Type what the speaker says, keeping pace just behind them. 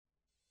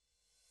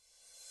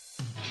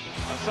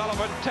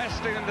O'Sullivan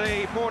testing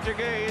the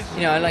Portuguese.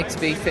 You know, I like to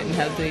be fit and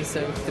healthy,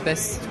 so the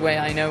best way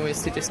I know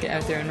is to just get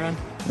out there and run.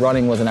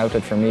 Running was an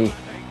outlet for me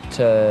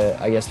to,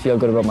 I guess, feel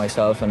good about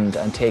myself and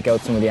take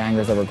out some of the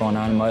angers that were going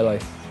on in my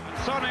life.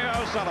 Sonia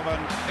O'Sullivan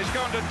is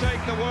going to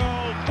take the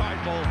world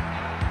title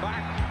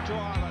back to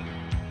Ireland.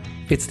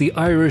 It's the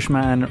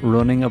Irishman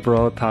Running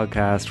Abroad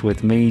podcast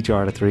with me,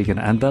 Jarlath Regan,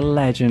 and the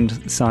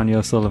legend Sonia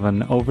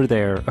O'Sullivan over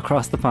there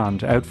across the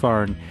pond, out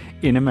Foreign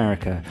in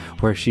America,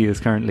 where she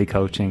is currently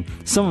coaching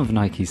some of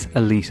Nike's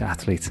elite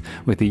athletes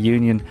with the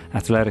Union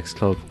Athletics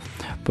Club.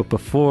 But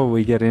before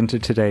we get into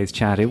today's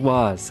chat, it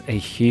was a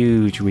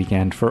huge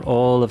weekend for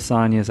all of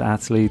Sonia's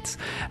athletes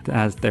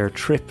as their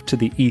trip to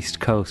the East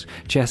Coast.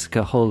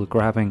 Jessica Hull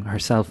grabbing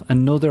herself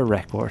another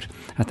record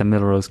at the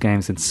Millrose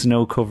Games in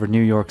snow-covered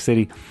New York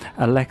City.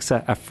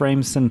 Alexa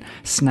Ephraimson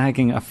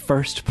snagging a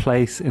first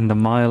place in the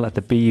mile at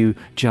the BU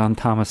John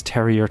Thomas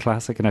Terrier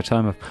Classic in a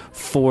time of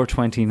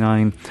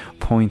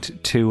 4:29.28.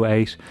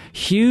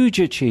 Huge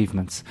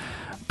achievements.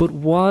 But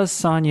was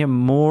Sonia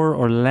more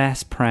or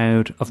less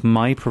proud of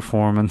my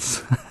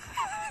performance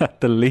at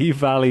the Lee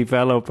Valley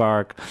Velo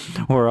Park,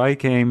 where I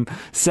came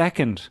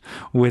second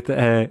with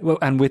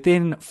and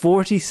within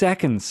 40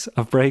 seconds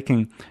of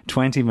breaking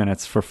 20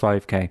 minutes for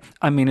 5k?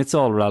 I mean, it's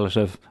all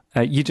relative.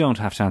 You don't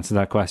have to answer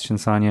that question,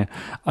 Sonia.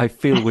 I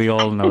feel we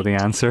all know the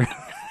answer.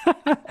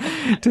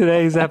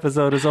 Today's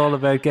episode is all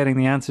about getting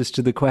the answers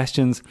to the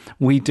questions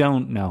we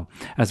don't know,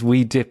 as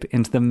we dip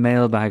into the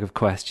mailbag of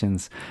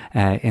questions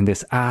in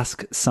this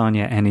Ask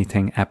Sonia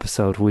Anything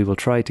episode. We will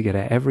try to get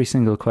at every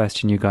single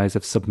question you guys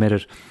have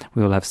submitted.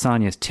 We will have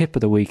Sonia's tip of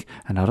the week,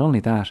 and not only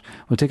that,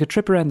 we'll take a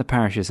trip around the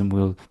parishes and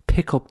we'll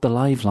pick up the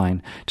live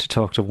line to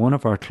talk to one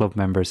of our club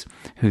members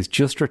who's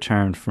just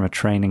returned from a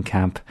training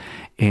camp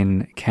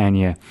in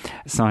Kenya.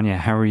 Sonia,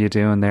 how are you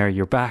doing there?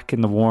 You're back in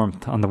the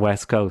warmth on the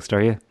West Coast,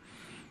 are you?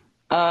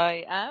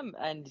 I am,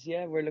 and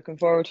yeah, we're looking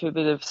forward to a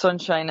bit of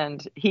sunshine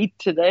and heat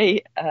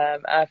today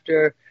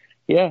after,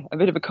 a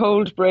bit of a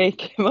cold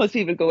break. Most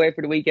people go away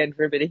for the weekend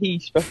for a bit of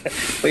heat, but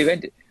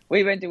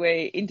we went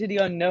away into the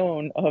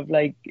unknown of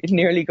like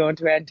nearly going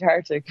to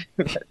Antarctic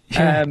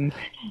in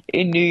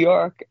New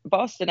York,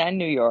 Boston and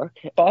New York.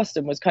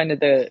 Boston was kind of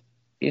the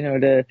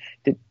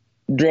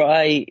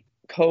dry,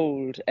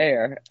 cold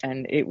air,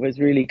 and it was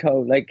really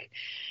cold. Like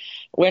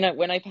when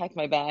I packed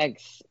my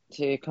bags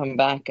to come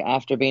back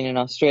after being in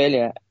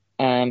Australia,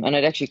 and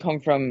I'd actually come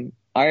from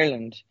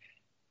Ireland,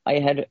 I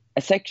had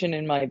a section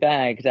in my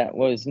bag that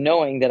was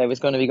knowing that I was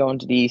going to be going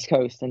to the East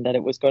Coast and that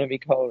it was going to be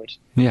cold.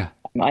 Yeah.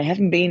 I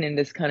haven't been in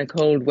this kind of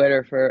cold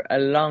weather for a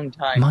long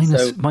time.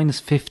 Minus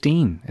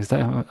 15. Is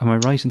that, am I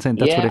right in saying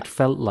that's what it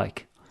felt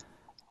like?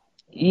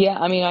 Yeah,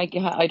 I mean,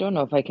 I don't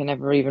know if I can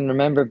ever even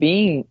remember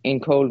being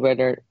in cold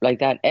weather like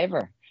that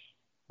ever.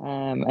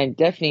 I'm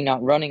definitely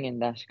not running in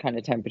that kind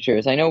of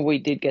temperatures. I know we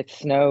did get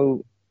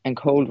snow and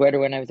cold weather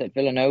when I was at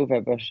Villanova,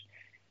 but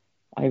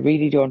I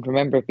really don't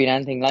remember it being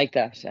anything like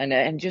that.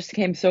 And just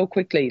came so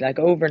quickly, like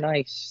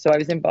overnight. So I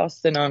was in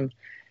Boston on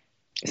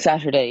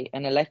Saturday,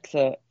 and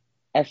Alexa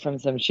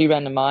Ephraimson, she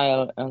ran a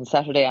mile on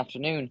Saturday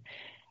afternoon,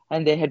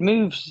 and they had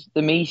moved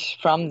the meet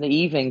from the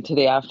evening to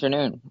the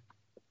afternoon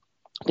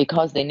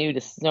because they knew the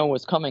snow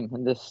was coming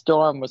and the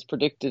storm was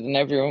predicted, and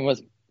everyone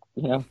was,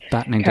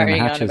 battening down the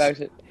hatches. On about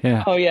it.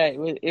 Yeah. Oh yeah,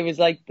 it was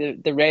like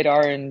the red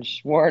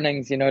orange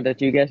warnings,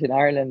 that you get in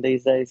Ireland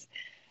these days.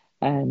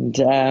 And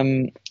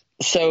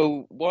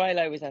so while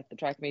I was at the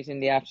track meet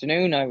in the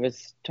afternoon, I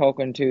was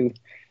talking to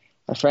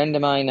a friend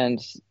of mine, and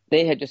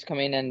they had just come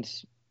in and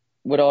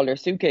with all their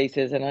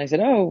suitcases, and I said,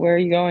 "Oh, where are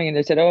you going?" And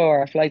they said, "Oh,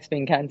 our flight's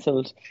been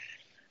cancelled."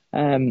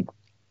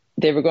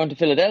 They were going to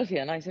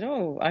Philadelphia, and I said,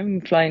 "Oh,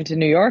 I'm flying to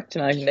New York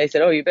tonight." And they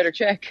said, "Oh, you better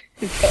check."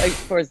 So I,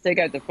 of course, take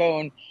out the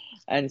phone,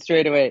 and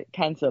straight away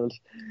cancelled.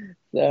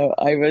 So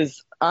I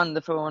was on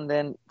the phone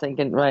then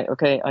thinking, right,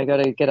 okay, I got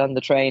to get on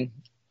the train.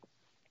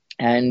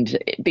 And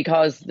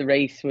because the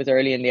race was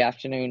early in the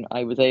afternoon,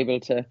 I was able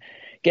to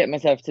get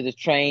myself to the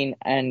train,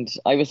 and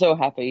I was so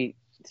happy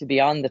to be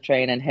on the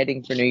train and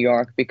heading for New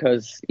York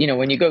because,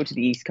 when you go to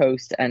the East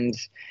Coast and,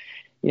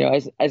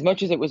 as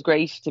much as it was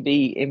great to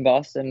be in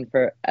Boston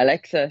for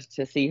Alexa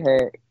to see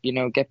her,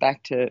 get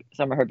back to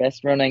some of her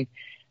best running,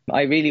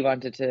 I really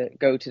wanted to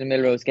go to the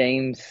Millrose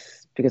Games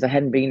because I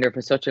hadn't been there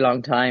for such a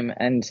long time.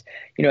 And,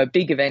 a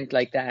big event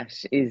like that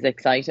is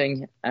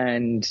exciting,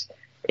 and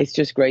it's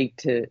just great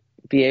to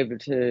be able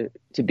to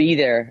be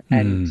there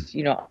and,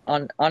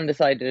 on the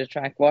side of the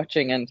track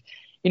watching. And,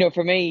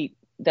 for me,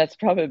 that's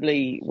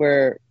probably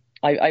where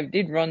I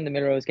did run the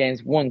Millrose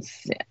Games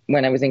once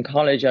when I was in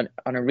college on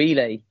a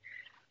relay.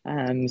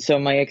 So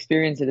my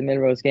experience of the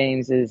Millrose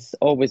Games has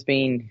always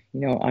been,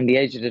 on the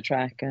edge of the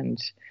track, and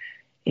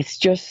it's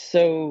just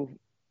so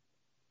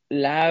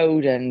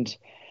loud and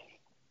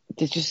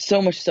there's just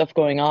so much stuff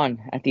going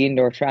on at the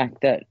indoor track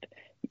that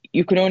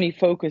you can only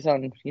focus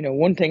on,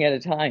 one thing at a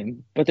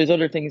time, but there's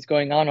other things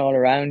going on all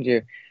around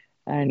you.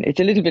 And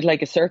it's a little bit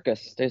like a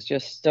circus. There's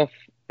just stuff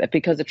that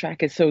because the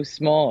track is so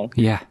small,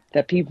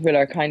 that people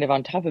are kind of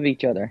on top of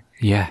each other.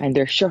 Yeah. And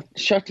they're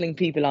shuttling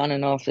people on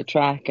and off the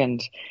track,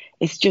 and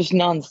it's just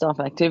non-stop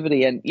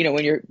activity. And, you know,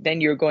 when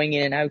you're going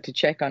in and out to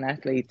check on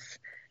athletes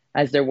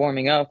as they're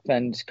warming up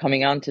and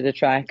coming onto the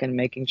track and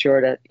making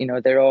sure that, you know,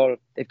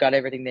 they've got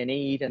everything they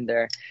need and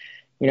they're,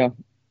 you know,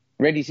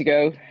 ready to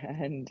go.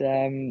 And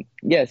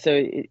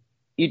so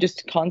you're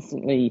just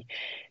constantly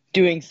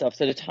doing stuff,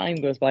 so the time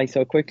goes by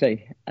so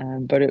quickly.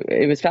 But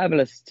it was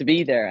fabulous to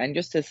be there and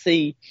just to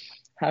see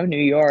how New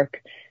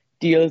York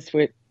deals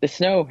with the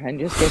snow and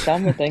just gets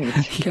on with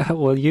things. Yeah,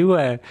 well, you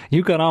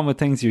got on with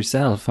things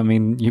yourself. I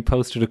mean, you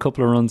posted a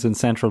couple of runs in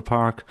Central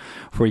Park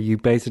where you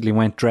basically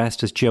went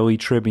dressed as Joey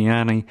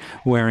Tribbiani,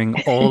 wearing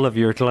all of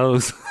your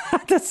clothes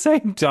at the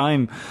same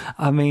time.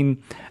 I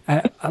mean,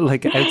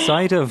 like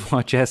outside of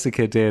what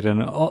Jessica did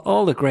and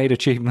all the great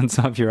achievements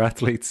of your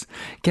athletes,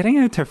 getting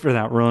out there for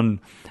that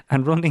run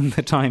and running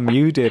the time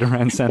you did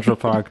around Central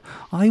Park,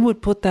 I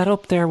would put that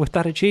up there with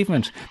that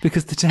achievement,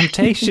 because the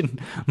temptation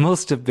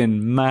must have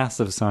been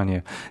massive,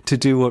 Sonia, to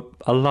do what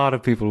a lot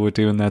of people would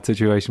do in that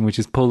situation, which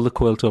is pull the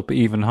quilt up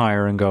even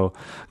higher and go,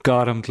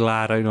 God, I'm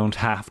glad I don't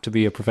have to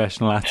be a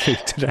professional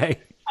athlete today.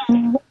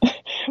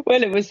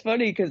 Well, it was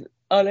funny because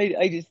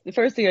the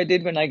first thing I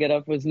did when I got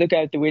up was look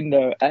out the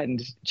window and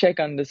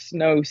check on the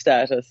snow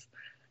status.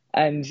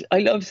 And I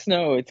love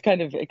snow. It's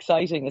kind of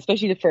exciting,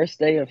 especially the first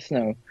day of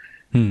snow.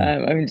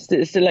 I mean,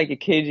 still like a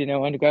kid, you know, I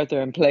want to go out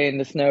there and play in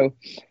the snow.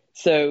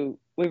 So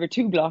we were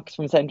 2 blocks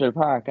from Central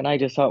Park, and I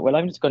just thought, well,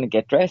 I'm just going to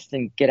get dressed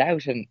and get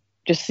out and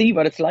just see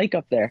what it's like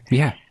up there.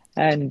 Yeah.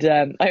 And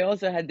I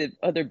also had the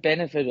other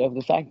benefit of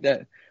the fact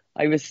that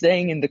I was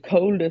staying in the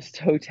coldest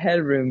hotel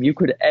room you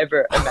could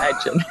ever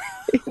imagine.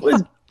 It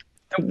was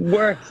the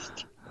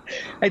worst.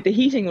 Like, the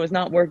heating was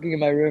not working in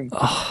my room.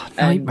 Oh,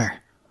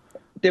 nightmare.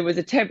 And there was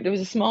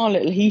a small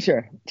little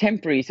heater,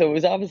 temporary, so it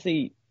was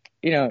obviously,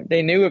 you know,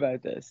 they knew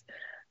about this.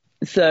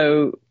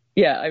 So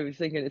yeah, I was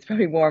thinking it's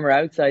probably warmer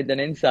outside than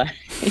inside.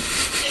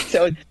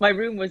 So my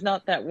room was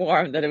not that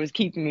warm that it was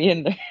keeping me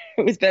in there.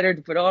 It was better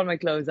to put all my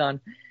clothes on,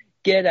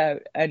 get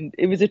out. And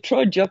it was a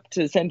trudge up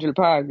to Central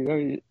Park. You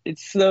know,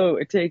 it's slow.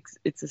 It's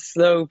a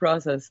slow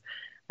process.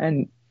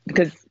 And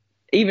because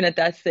even at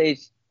that stage,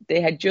 they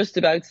had just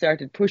about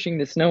started pushing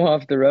the snow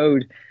off the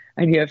road,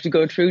 and you have to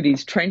go through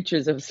these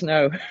trenches of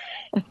snow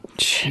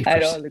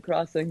at all the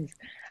crossings.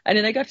 And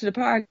then I got to the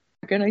park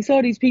and I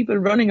saw these people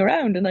running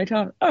around, and I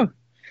thought, oh,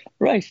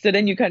 right. So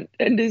then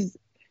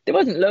there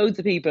wasn't loads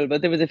of people,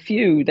 but there was a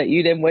few that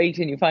you then wait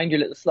and you find your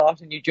little slot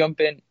and you jump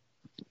in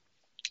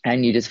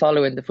and you just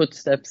follow in the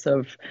footsteps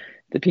of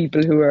the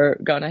people who are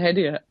gone ahead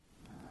of you.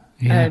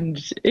 Yeah.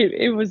 And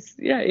it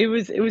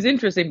was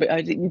interesting,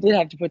 but you did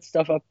have to put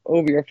stuff up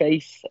over your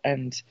face,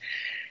 and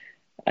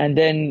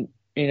then,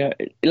 you know,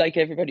 like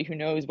everybody who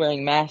knows,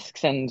 wearing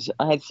masks, and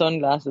I had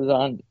sunglasses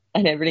on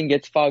and everything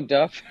gets fogged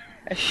up.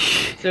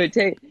 So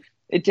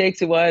it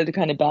takes a while to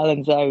kind of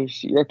balance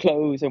out your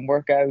clothes and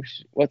work out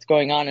what's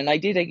going on. And I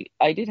did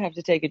have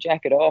to take a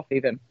jacket off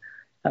even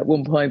at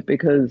one point,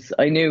 because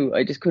I knew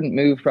I just couldn't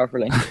move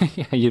properly.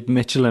 Yeah, you'd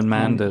Michelin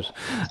manned it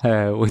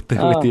with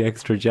the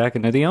extra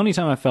jacket. Now, the only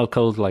time I felt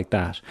cold like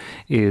that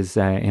is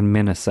in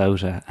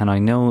Minnesota. And I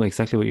know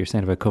exactly what you're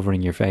saying about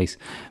covering your face,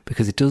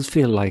 because it does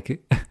feel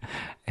like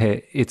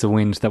it's a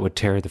wind that would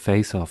tear the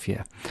face off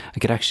you.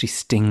 Like, it actually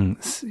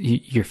stings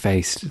your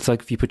face. It's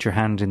like if you put your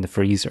hand in the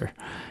freezer,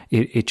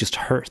 it just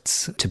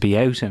hurts to be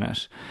out in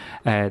it.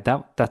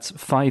 That's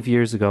 5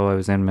 years ago I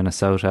was in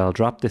Minnesota. I'll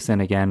drop this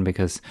in again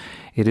because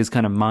it is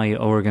kind of my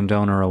organ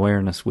donor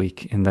awareness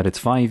week, in that it's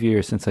 5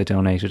 years since I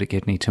donated a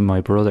kidney to my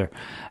brother.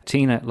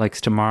 Tina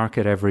likes to mark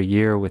it every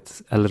year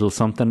with a little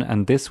something,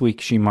 and this week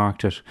she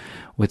marked it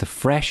with a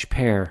fresh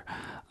pair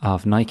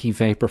of Nike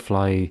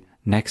Vaporfly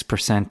Next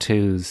Percent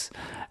 2s,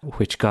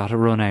 which got a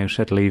run out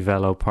at Lee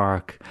Velo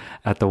Park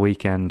at the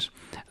weekend.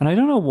 And I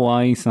don't know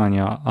why,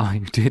 Sonia,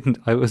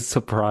 I was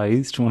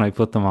surprised when I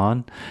put them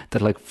on,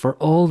 that, like, for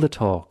all the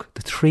talk,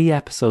 the 3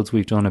 episodes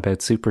we've done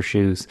about super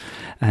shoes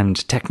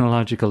and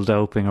technological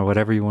doping, or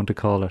whatever you want to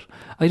call it,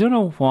 I don't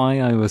know why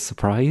I was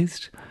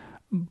surprised.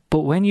 But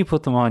when you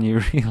put them on, you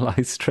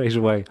realise straight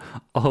away,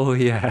 oh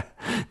yeah,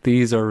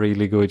 these are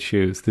really good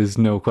shoes. There's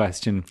no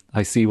question.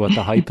 I see what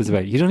the hype is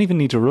about. You don't even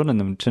need to run in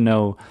them to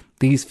know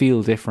these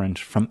feel different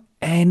from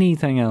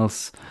anything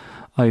else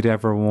I'd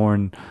ever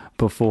worn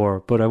before.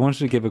 But I wanted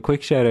to give a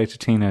quick shout out to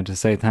Tina to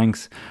say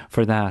thanks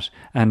for that.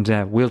 And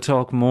we'll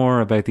talk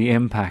more about the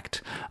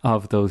impact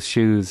of those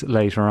shoes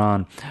later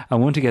on. I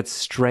want to get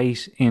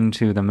straight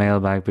into the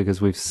mailbag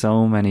because we've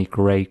so many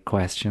great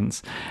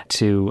questions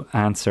to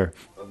answer.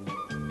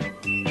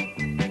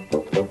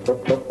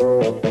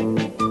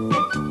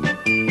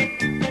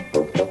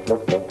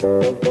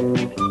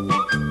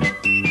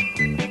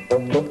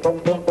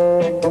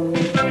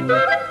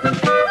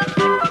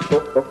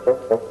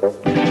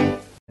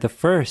 The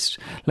first,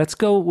 let's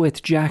go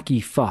with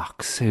Jackie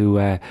Fox,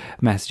 who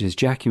messages.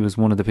 Jackie was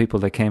one of the people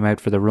that came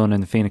out for the run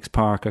in the Phoenix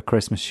Park at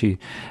Christmas. She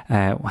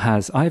I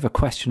have a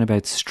question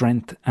about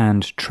strength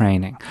and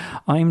training.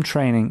 I'm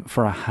training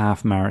for a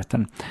half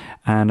marathon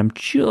and I'm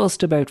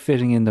just about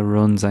fitting in the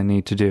runs I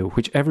need to do,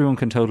 which everyone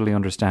can totally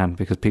understand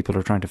because people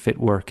are trying to fit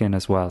work in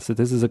as well. So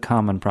this is a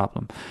common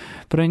problem.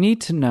 But I need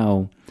to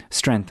know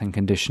strength and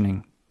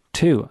conditioning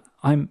too.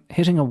 I'm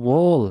hitting a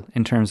wall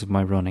in terms of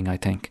my running, I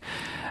think,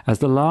 as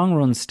the long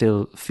runs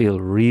still feel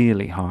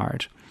really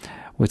hard.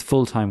 With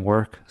full-time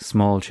work,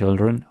 small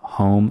children,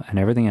 home and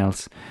everything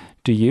else,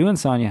 do you and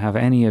Sonia have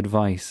any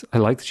advice? I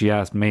like that she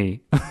asked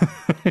me.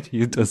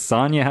 Does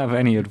Sonia have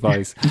any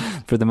advice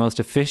for the most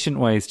efficient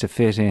ways to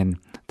fit in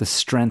the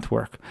strength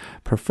work,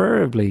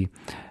 preferably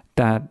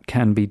that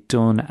can be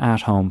done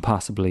at home,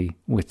 possibly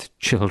with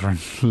children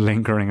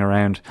lingering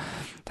around?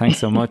 Thanks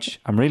so much.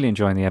 I'm really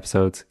enjoying the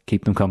episodes.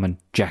 Keep them coming.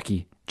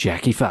 Jackie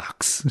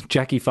Fox.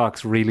 Jackie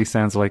Fox really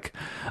sounds like,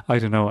 I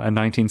don't know, a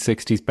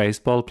 1960s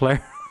baseball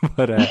player.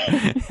 But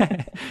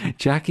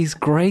Jackie's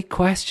great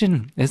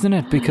question, isn't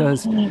it?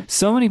 Because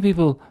so many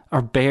people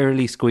are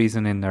barely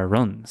squeezing in their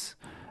runs.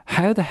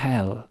 How the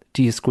hell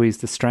do you squeeze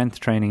the strength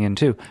training in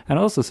too? And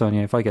also,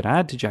 Sonia, if I could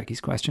add to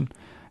Jackie's question,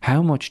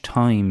 how much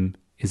time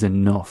is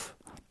enough?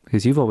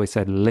 Because you've always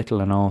said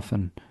little and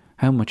often.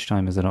 How much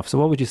time is enough? So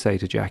what would you say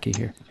to Jackie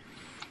here?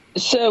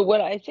 So,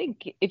 well, I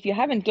think if you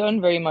haven't done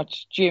very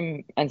much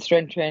gym and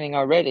strength training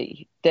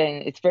already,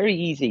 then it's very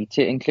easy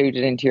to include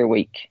it into your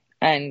week.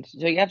 And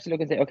so you have to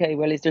look and say, okay,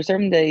 well, is there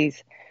certain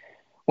days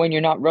when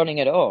you're not running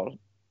at all?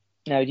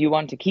 Now, do you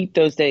want to keep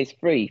those days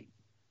free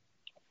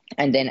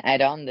and then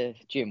add on the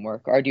gym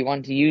work? Or do you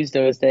want to use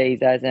those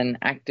days as an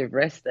active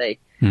rest day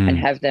and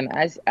have them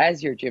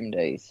as your gym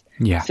days?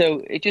 Yeah.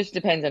 So it just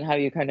depends on how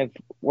you kind of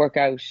work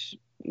out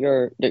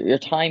your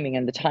timing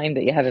and the time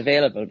that you have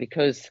available,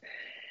 because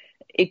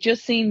it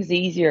just seems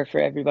easier for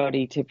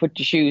everybody to put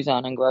your shoes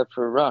on and go out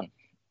for a run.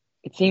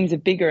 It seems a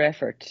bigger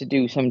effort to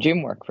do some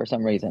gym work for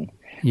some reason.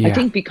 Yeah. I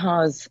think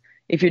because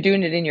if you're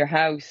doing it in your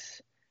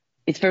house,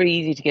 it's very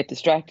easy to get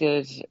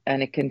distracted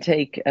and it can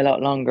take a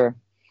lot longer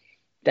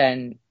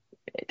than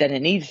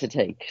it needs to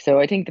take. So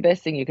I think the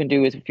best thing you can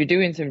do is, if you're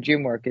doing some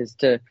gym work, is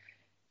to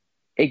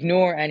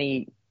ignore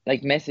any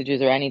like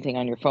messages or anything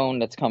on your phone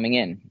that's coming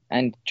in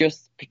and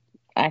just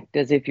act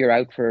as if you're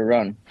out for a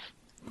run.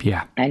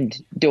 Yeah.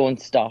 And don't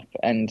stop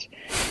and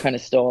kind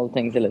of stall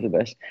things a little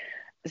bit.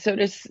 So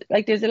there's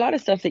a lot of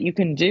stuff that you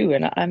can do.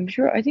 And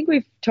I think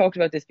we've talked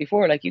about this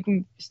before. Like, you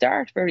can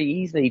start very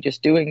easily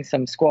just doing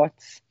some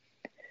squats,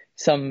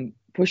 some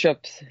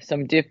push-ups,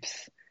 some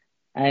dips,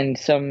 and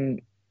some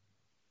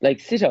like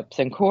sit-ups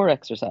and core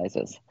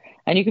exercises.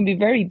 And you can be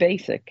very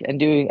basic and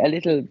do a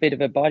little bit of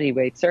a body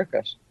weight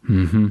circuit.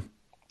 Mm-hmm.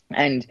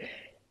 And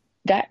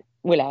that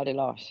will add a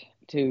lot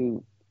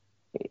to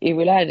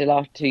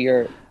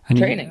your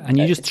training. And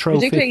you just throw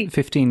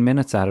 15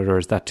 minutes at it, or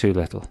is that too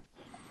little?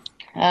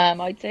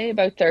 I'd say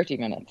about 30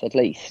 minutes at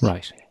least.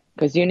 Right.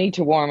 Because you need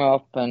to warm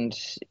up, and,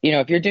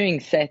 if you're doing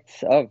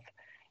sets of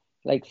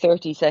like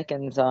 30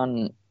 seconds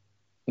on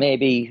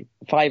maybe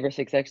 5 or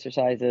 6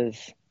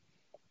 exercises,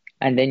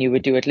 and then you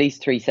would do at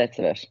least 3 sets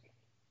of it.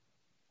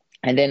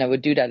 And then I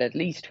would do that at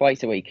least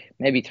twice a week,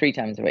 maybe 3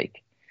 times a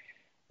week.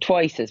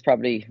 Twice is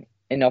probably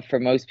enough for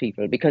most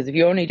people, because if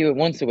you only do it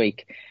once a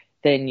week,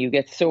 then you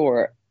get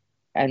sore,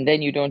 and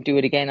then you don't do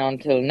it again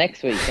until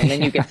next week, and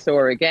then you get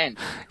sore again.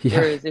 Yeah.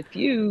 Whereas if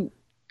you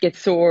get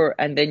sore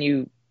and then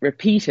you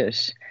repeat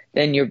it,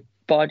 then your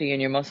body and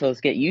your muscles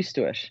get used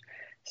to it.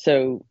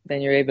 So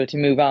then you're able to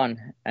move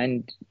on,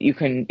 and you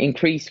can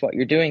increase what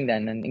you're doing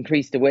then and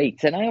increase the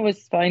weights. And I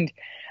always find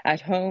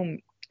at home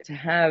to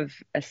have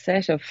a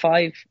set of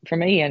 5, for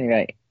me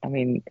anyway, I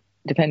mean,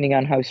 depending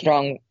on how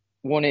strong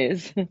one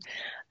is,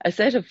 a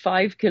set of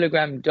 5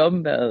 kilogram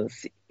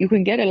dumbbells, you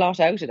can get a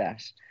lot out of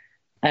that.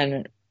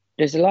 And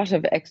there's a lot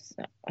of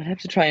I'd have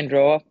to try and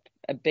draw up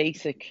a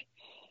basic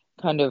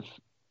kind of,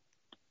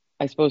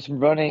 I suppose,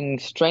 running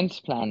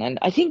strength plan. And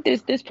I think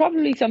there's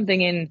probably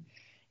something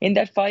in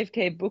that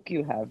 5K book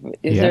you have.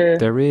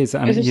 There is.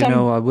 And,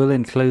 I will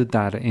include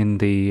that in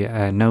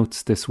the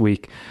notes this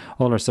week.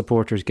 All our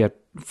supporters get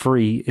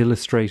free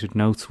illustrated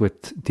notes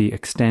with the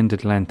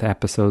extended length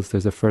episodes.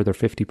 There's a further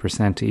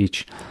 50% to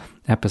each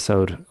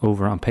episode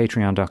over on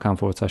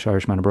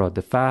patreon.com/Irishman Abroad.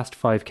 The Fast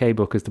 5K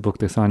book is the book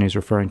that Sonia is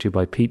referring to,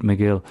 by Pete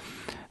McGill.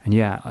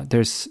 And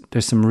there's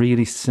some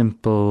really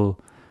simple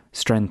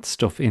strength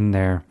stuff in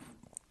there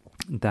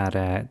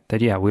that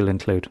we'll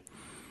include.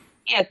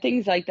 Yeah,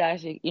 things like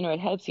that. It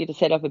helps you to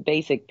set up a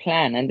basic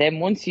plan. And then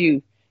once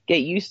you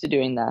get used to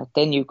doing that,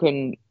 then you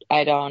can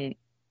add on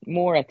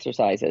more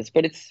exercises.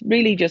 But it's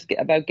really just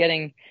about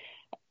getting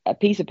a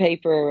piece of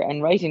paper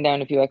and writing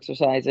down a few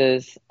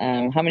exercises,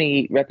 how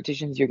many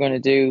repetitions you're going to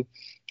do,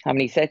 how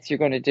many sets you're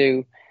going to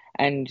do,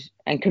 and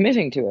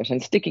committing to it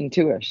and sticking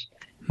to it.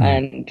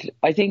 And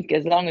I think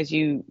as long as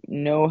you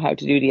know how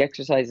to do the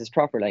exercises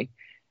properly,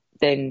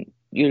 then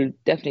you'll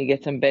definitely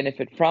get some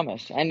benefit from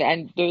it.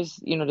 And there's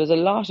a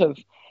lot of,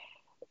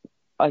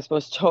 I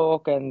suppose,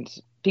 talk and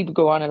people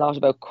go on a lot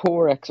about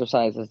core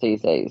exercises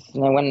these days.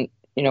 Now, when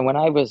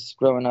I was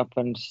growing up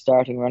and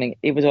starting running,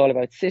 it was all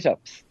about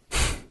sit-ups.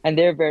 And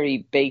they're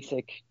very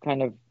basic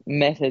kind of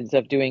methods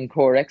of doing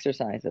core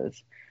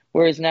exercises.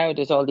 Whereas now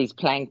there's all these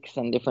planks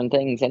and different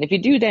things. And if you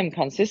do them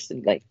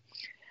consistently,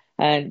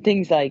 and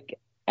things like,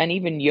 and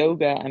even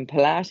yoga and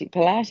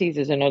Pilates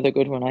is another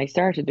good one. I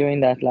started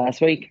doing that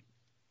last week.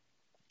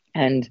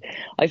 And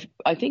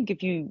I think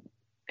if you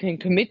can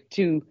commit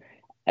to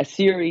a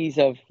series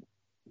of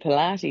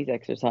Pilates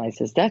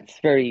exercises, that's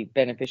very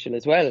beneficial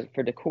as well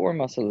for the core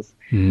muscles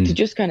to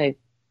just kind of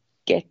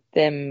get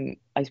them,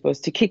 I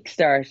suppose, to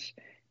kickstart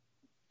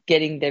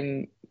getting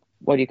them,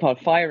 what do you call,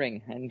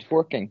 firing and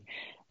working.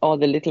 All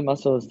the little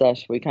muscles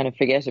that we kind of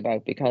forget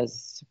about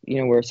because,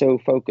 we're so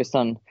focused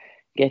on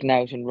getting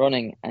out and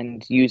running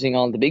and using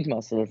all the big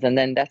muscles. And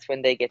then that's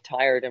when they get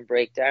tired and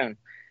break down,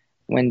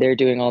 when they're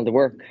doing all the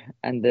work,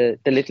 and the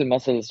little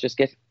muscles just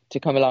get to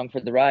come along for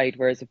the ride.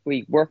 Whereas if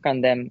we work on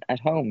them at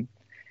home,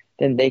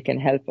 then they can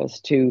help us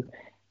to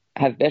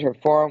have better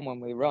form when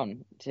we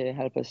run, to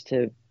help us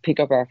to pick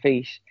up our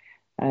feet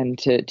and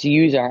to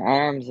use our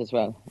arms as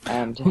well,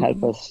 to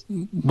help us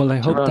I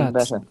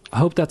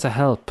hope that's a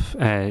help,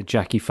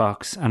 Jackie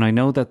Fox. And I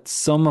know that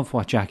some of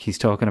what Jackie's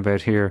talking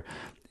about here,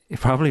 it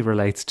probably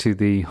relates to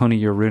the Honey,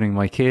 You're Ruining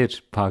My Kid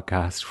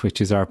podcast, which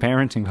is our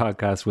parenting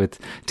podcast with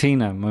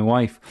Tina, my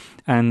wife.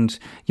 And,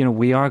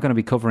 we are going to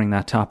be covering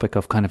that topic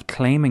of kind of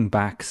claiming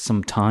back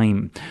some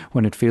time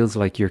when it feels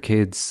like your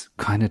kids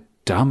kind of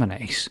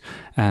dominate,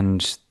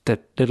 and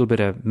that little bit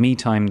of me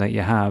time that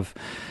you have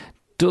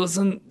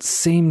doesn't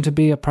seem to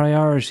be a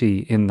priority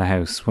in the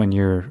house when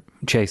you're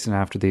chasing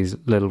after these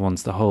little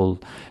ones the whole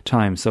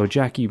time. So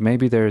Jackie,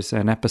 maybe there's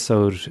an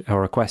episode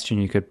or a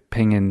question you could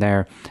ping in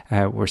there.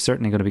 We're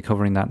certainly going to be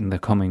covering that in the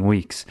coming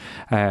weeks.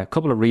 A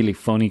couple of really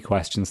funny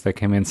questions that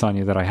came in,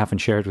 Sonia, that I haven't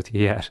shared with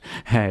you yet.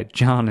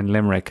 John in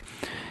Limerick: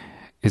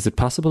 is it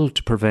possible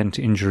to prevent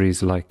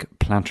injuries like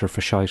plantar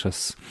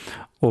fasciitis?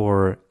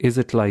 Or is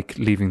it like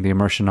leaving the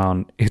immersion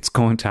on? It's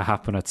going to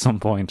happen at some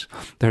point.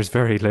 There's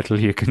very little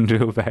you can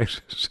do about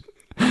it.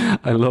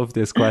 I love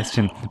this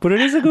question. But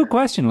it is a good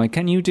question. Like,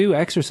 can you do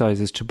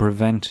exercises to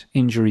prevent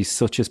injuries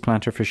such as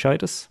plantar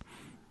fasciitis?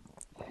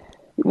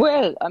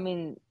 Well, I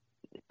mean,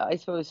 I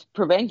suppose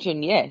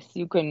prevention, yes.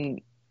 You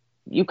can,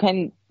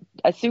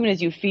 as soon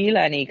as you feel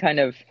any kind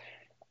of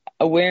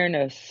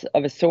awareness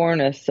of a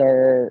soreness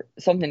or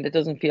something that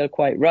doesn't feel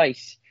quite right,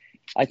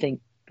 I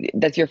think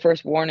that's your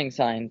first warning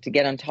sign to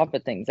get on top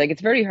of things. Like,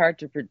 it's very hard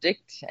to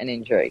predict an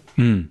injury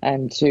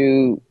and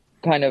to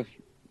kind of,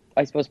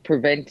 I suppose,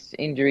 prevent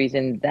injuries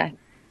in that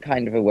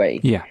kind of a way.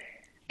 Yeah.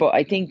 But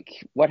I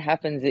think what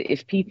happens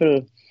if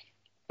people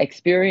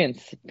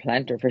experience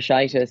plantar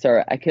fasciitis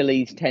or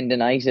Achilles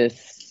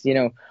tendonitis,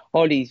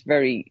 all these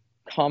very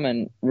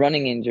common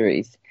running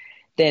injuries,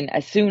 then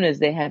as soon as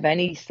they have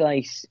any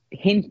slight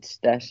hint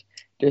that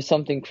there's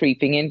something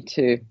creeping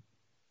into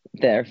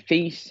their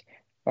feet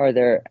or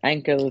their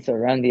ankles or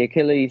around the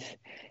Achilles,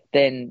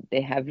 then they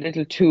have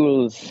little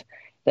tools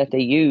that they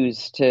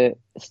use to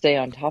stay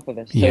on top of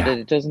it so that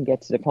it doesn't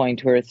get to the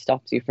point where it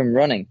stops you from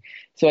running.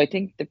 So I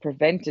think the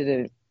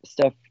preventative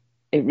stuff,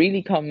 it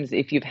really comes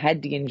if you've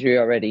had the injury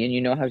already and you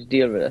know how to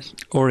deal with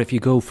it. Or if you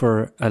go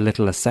for a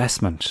little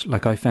assessment.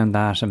 Like, I found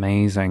that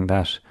amazing,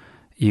 that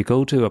you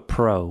go to a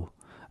pro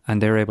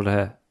and they're able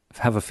to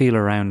have a feel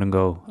around and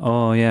go,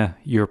 oh yeah,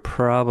 you're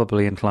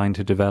probably inclined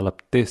to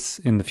develop this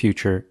in the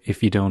future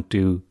if you don't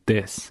do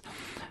this.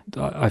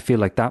 I feel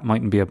like that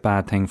mightn't be a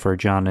bad thing for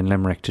John in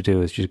Limerick to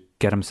do, is just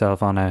get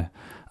himself on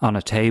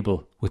a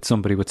table with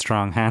somebody with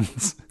strong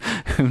hands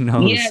who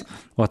knows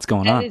what's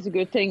going on. That is a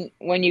good thing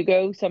when you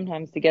go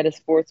sometimes to get a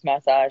sports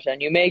massage,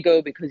 and you may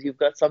go because you've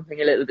got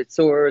something a little bit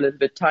sore, a little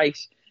bit tight,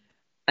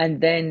 and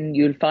then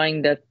you'll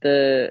find that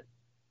the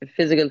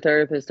physical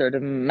therapist or the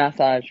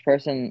massage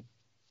person,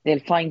 they'll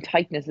find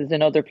tightnesses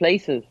in other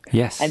places.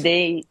 Yes. And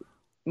they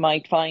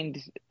might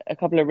find a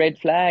couple of red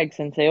flags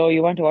and say, oh,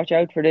 you want to watch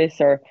out for this,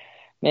 or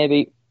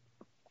maybe,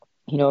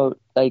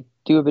 like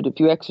do a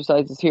few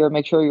exercises here,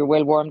 make sure you're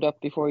well warmed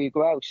up before you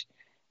go out,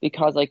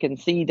 because I can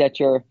see that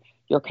your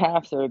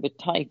calves are a bit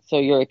tight, so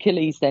your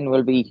Achilles then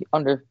will be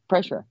under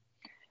pressure,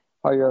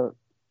 or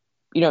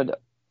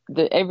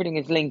everything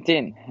is linked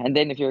in. And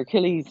then if your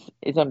Achilles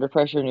is under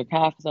pressure and your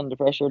calf is under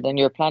pressure, then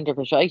your plantar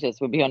fasciitis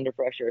will be under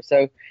pressure.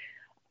 So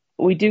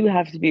we do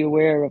have to be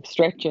aware of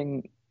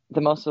stretching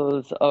the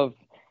muscles, of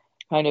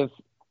kind of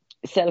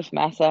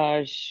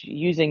self-massage,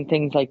 using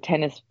things like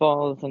tennis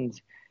balls and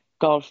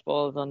golf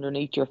balls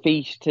underneath your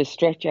feet to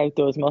stretch out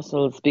those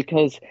muscles,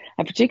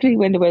 and particularly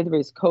when the weather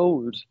is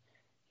cold,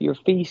 your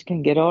feet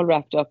can get all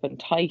wrapped up and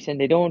tight and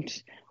they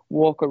don't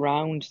walk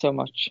around so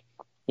much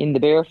in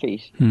the bare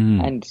feet.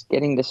 And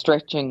getting the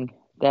stretching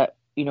that,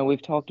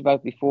 we've talked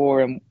about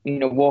before, and,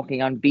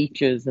 walking on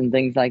beaches and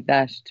things like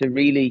that, to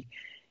really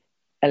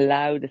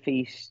allow the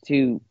feet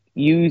to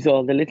use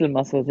all the little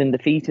muscles in the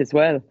feet as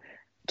well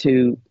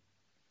to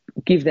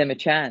give them a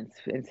chance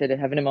instead of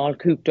having them all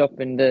cooped up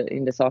in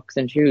the socks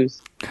and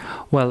shoes.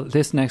 Well,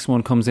 this next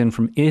one comes in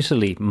from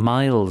Italy.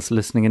 Miles,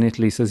 listening in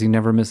Italy, says he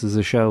never misses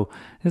a show.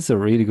 This is a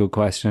really good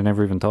question. I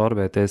never even thought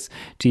about this.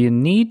 Do you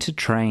need to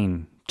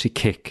train to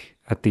kick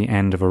at the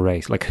end of a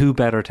race? Like, who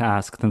better to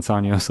ask than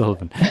Sonia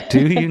O'Sullivan?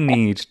 Do you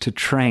need to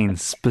train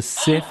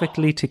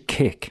specifically to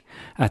kick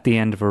at the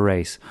end of a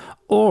race?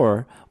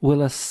 Or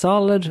will a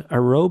solid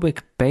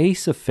aerobic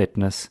base of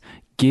fitness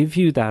give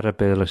you that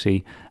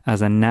ability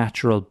as a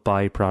natural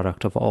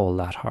byproduct of all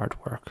that hard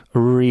work? A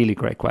really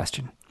great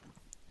question.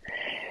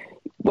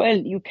 Well,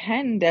 you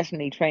can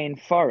definitely train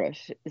for it.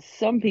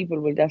 Some people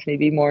will definitely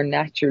be more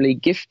naturally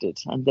gifted,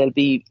 and they'll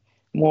be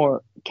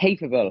more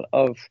capable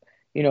of,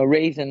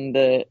 raising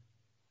the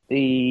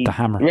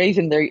hammer,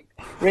 raising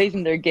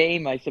their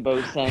game, I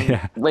suppose.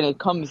 When it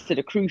comes to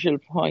the crucial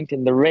point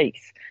in the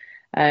race,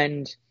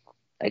 and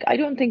I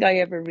don't think I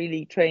ever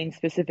really trained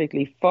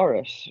specifically for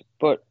it,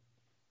 but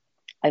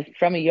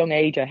from a young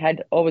age, I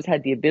had always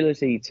had the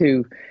ability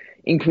to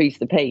increase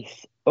the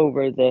pace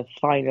over the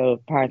final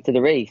parts of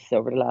the race,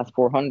 over the last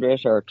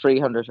 400 or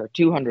 300 or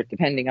 200,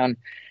 depending on,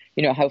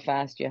 how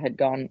fast you had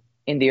gone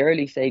in the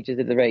early stages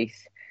of the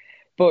race.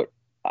 But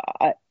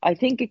I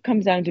think it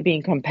comes down to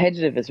being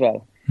competitive as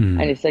well.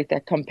 And it's like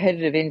that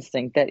competitive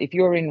instinct that if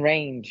you're in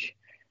range,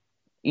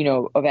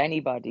 of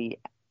anybody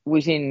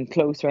within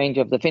close range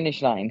of the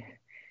finish line,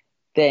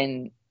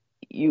 then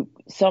you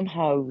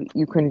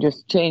can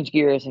just change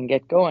gears and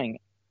get going.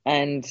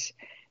 And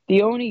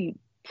the only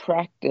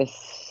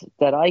practice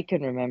that I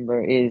can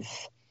remember is,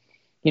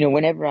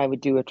 whenever I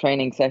would do a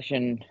training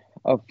session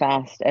of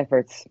fast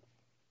efforts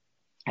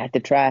at the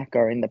track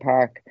or in the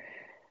park,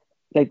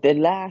 like the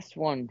last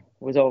one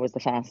was always the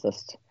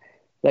fastest,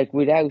 like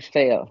without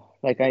fail.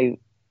 Like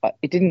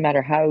it didn't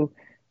matter how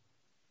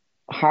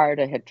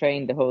hard I had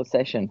trained the whole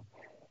session,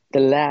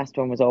 the last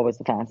one was always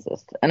the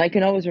fastest. And I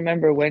can always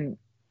remember when,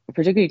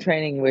 particularly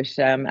training with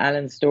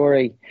Alan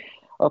Story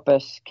up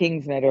at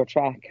Kingsmeadow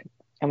track,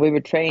 and we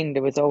would train,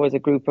 there was always a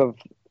group of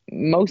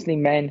mostly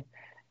men,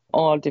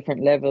 all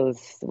different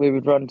levels. We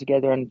would run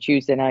together on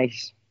Tuesday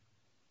night,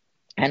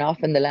 and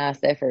often the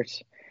last effort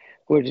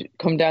would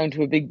come down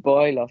to a big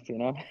boil-off,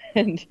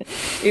 and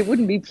it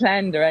wouldn't be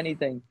planned or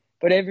anything,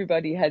 but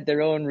everybody had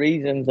their own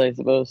reasons, I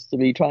suppose, to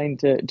be trying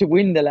to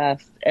win the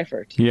last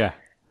effort. Yeah.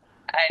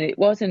 And it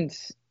wasn't,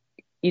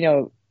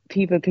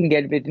 people can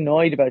get a bit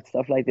annoyed about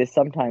stuff like this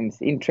sometimes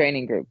in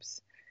training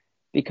groups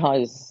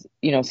because,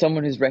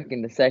 someone is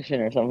wrecking the session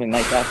or something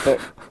like that.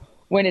 But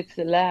when it's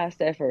the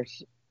last effort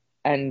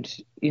and,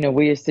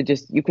 we used to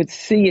you could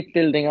see it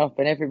building up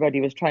and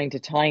everybody was trying to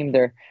time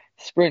their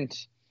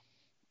sprint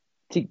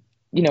to,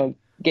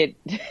 get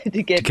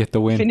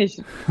the win. Finish,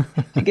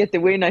 to get the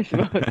win, I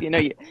suppose.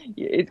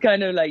 It's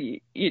kind of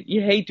like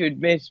you hate to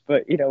admit,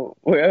 but,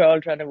 we're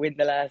all trying to win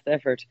the last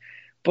effort.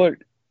 But,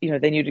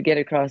 then you'd get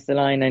across the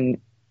line and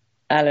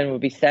Alan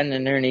would be standing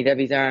underneath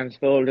Debbie's arms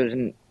folded,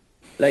 and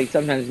like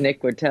sometimes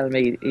Nick would tell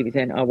me, he'd be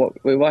saying,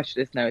 we'll watch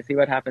this now, see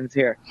what happens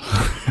here.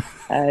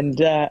 And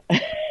and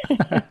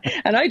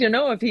I don't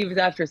know if he was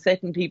after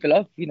setting people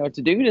up,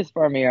 to do this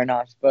for me or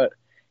not, but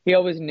he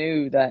always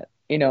knew that,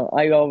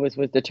 I always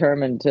was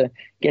determined to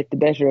get the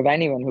better of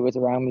anyone who was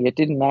around me. It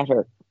didn't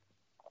matter,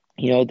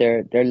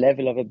 their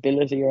level of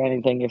ability or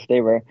anything. If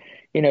they were,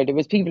 there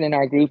was people in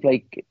our group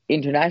like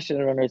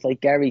international runners like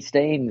Gary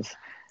Staines,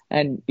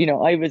 and,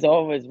 I was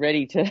always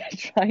ready to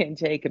try and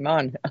take him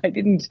on. I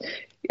didn't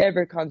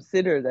ever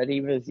consider that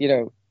he was,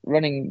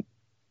 running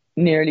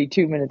nearly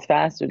 2 minutes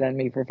faster than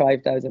me for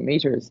 5,000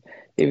 meters.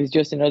 It was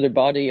just another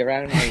body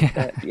around me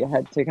that you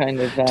had to kind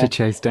of to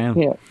chase down.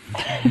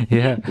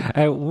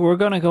 Yeah. We're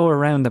going to go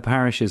around the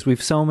parishes.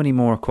 We've so many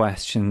more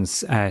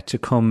questions to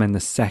come in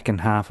the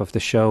second half of the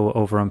show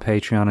over on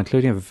Patreon,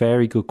 including a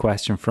very good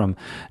question from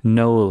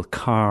Noel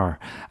Carr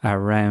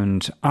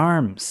around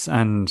arms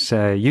and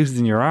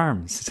using your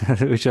arms,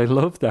 which I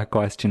love that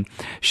question.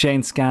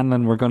 Shane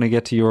Scanlon, we're going to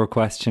get to your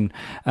question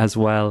as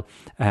well.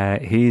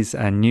 He's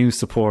a new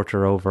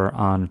supporter over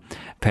on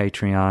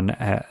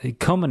Patreon.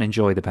 Come and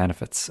enjoy the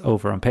benefits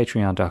over on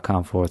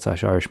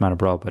patreon.com/Irishman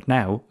Abroad. But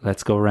now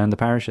let's go around the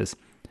parishes.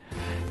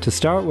 To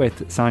start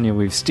with, Sonia,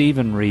 we've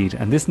Stephen Reid,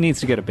 and this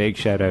needs to get a big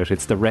shout out.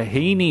 It's the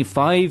Raheny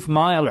 5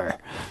 miler,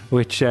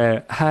 which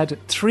had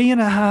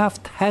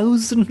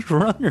 3,500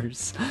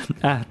 runners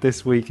at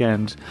this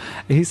weekend.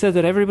 He said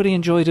that everybody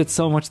enjoyed it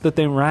so much that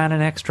they ran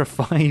an extra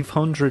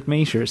 500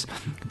 metres.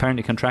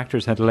 Apparently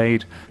contractors had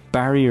laid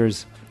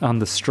barriers on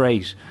the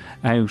straight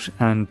out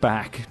and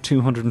back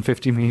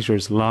 250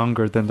 metres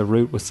longer than the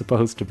route was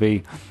supposed to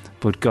be.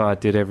 But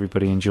God, did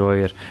everybody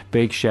enjoy it.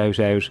 Big shout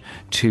out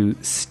to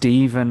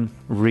Stephen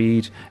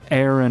Reid,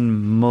 Aaron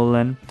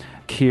Mullen,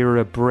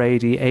 Ciara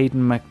Brady,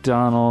 Aidan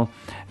McDonnell.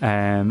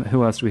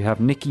 Who else do we have?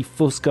 Nikki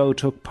Fusco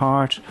took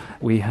part.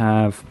 We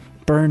have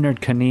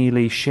Bernard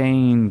Keneally,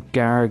 Shane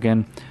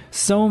Gargan.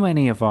 So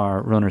many of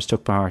our runners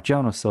took part.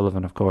 John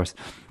O'Sullivan, of course.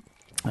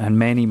 And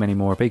many, many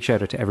more. Big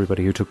shout out to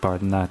everybody who took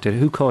part in that.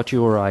 Who caught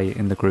your eye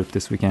in the group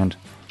this weekend?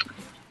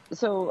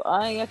 So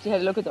I actually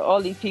had a look at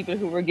all these people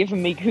who were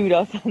giving me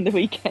kudos on the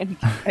weekend.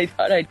 I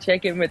thought I'd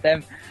check in with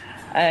them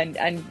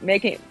and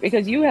make it,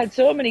 because you had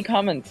so many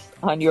comments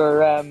on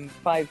your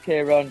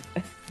 5K run.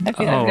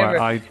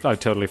 I've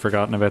totally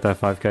forgotten about that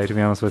 5K, to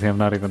be honest with you. I'm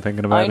not even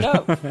thinking about it. I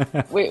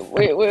know. we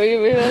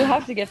will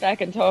have to get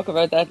back and talk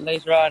about that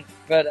later on.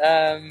 But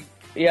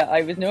yeah,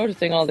 I was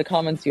noticing all the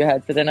comments you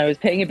had, so then I was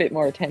paying a bit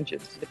more attention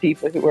to the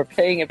people who were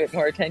paying a bit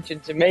more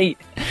attention to me.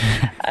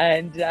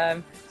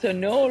 And so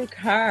Noel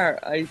Carr,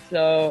 I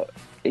saw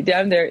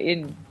down there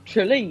in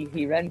Tralee.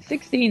 He ran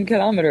 16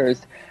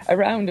 kilometres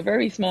around a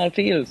very small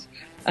field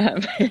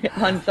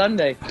on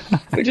Sunday,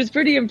 which was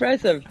pretty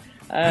impressive.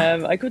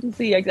 I couldn't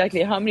see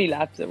exactly how many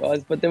laps it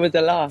was, but there was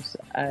a lot.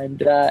 And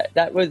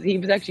he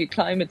was actually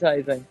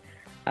acclimatising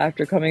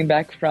after coming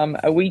back from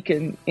a week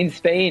in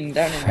Spain,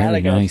 down in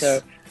Malaga. Nice.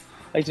 So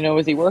I don't know,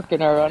 was he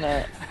working or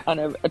on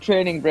a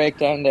training break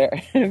down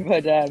there?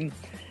 But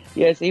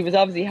yes, he was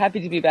obviously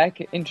happy to be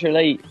back in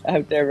Tralee,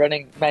 out there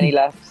running many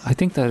laps. I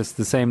think that is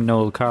the same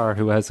Noel Carr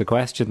who has a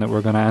question that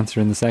we're going to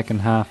answer in the second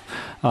half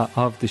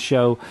of the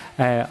show.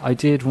 I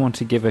did want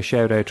to give a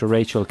shout out to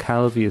Rachel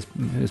Calvi,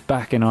 who's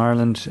back in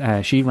Ireland.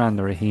 She ran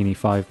the Raheny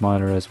 5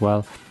 miler as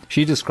well.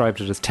 She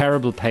described it as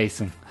terrible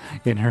pacing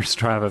in her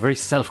Strava, very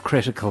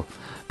self-critical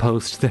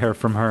post there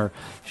from her.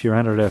 She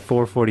ran at a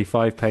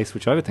 4:45 pace,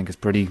 which I would think is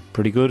pretty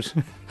good.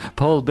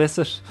 Paul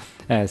Bissett,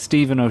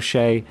 Stephen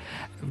O'Shea.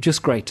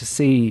 Just great to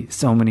see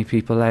so many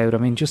people out. I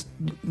mean, just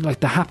like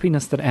the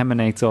happiness that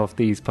emanates off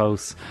these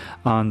posts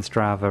on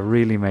Strava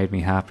really made me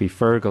happy.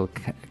 Fergal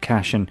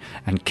Cashin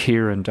and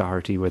Kieran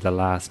Doherty were the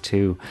last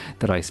two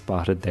that I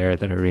spotted there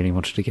that I really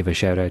wanted to give a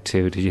shout out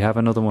to. Did you have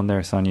another one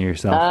there, Sonia,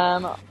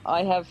 yourself?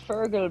 I have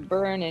Fergal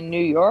Byrne in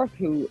New York,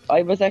 who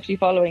I was actually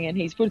following in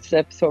his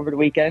footsteps over the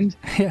weekend.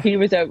 Yeah. He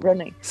was out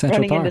running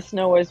in the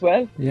snow as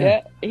well.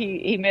 Yeah.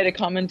 He made a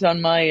comment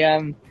on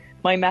my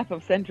my map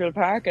of Central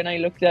Park, and I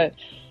looked at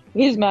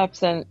his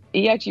maps, and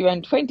he actually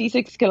ran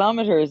 26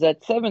 kilometres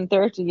at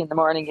 7:30 in the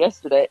morning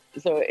yesterday.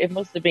 So it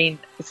must have been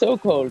so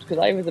cold, because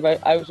I was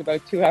out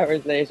about 2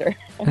 hours later.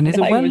 And is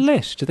it well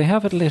lit? Do they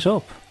have it lit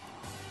up?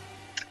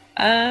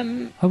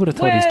 I would have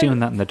thought he's doing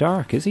that in the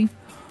dark. Is he?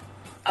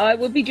 It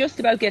would be just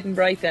about getting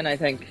bright then, I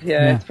think.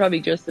 Yeah, it's probably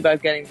just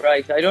about getting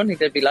bright. I don't think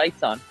there'd be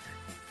lights on,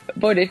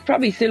 but it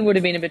probably still would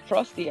have been a bit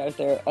frosty out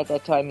there at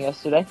that time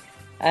yesterday.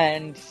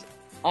 And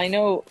I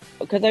know,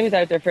 because I was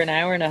out there for an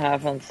hour and a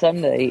half on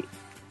Sunday,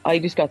 I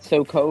just got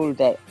so cold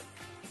that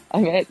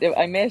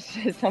I met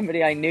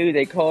somebody I knew.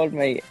 They called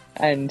me,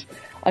 and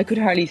I could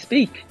hardly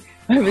speak.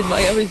 I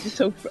was just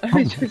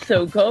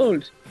so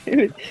cold.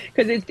 It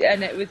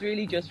was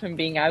really just from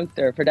being out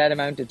there for that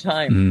amount of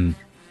time.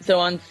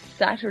 So on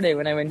Saturday,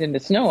 when I went in the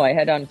snow, I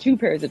had on 2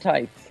 pairs of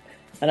tights,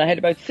 and I had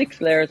about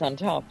 6 layers on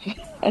top.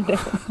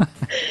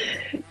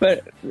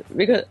 But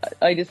because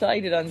I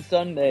decided on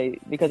Sunday,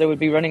 because I would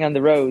be running on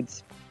the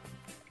roads,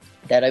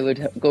 that I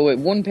would go with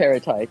 1 pair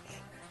of tights.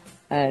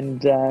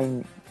 And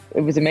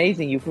it was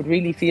amazing. You could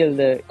really feel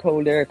the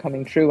cold air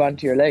coming through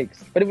onto your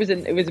legs. But it was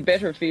a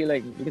better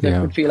feeling, because I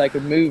could feel I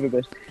could move a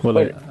bit. Well,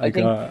 but I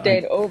think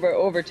then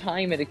over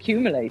time it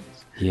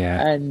accumulates.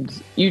 Yeah.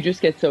 And you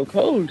just get so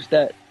cold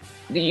that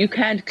you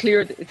can't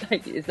clear.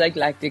 It's like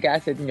lactic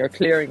acid, and you're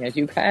clearing it.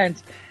 You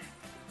can't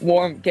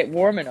get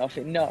warm enough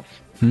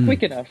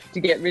quick enough to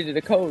get rid of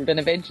the cold, and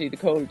eventually the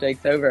cold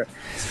takes over.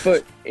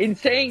 But in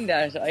saying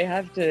that, I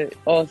have to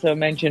also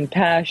mention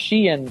Pa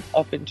Sheehan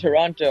up in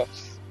Toronto,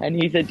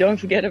 and he said, don't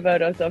forget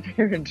about us up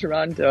here in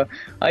Toronto.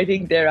 I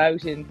think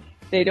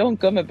they don't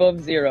come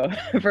above 0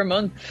 for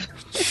months.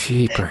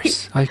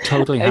 Jeepers. I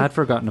totally had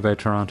forgotten about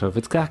Toronto. If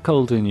it's that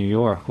cold in New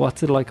York,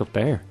 what's it like up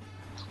there?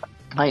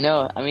 I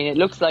know. I mean, it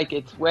looks like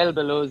it's well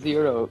below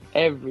 0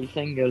 every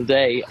single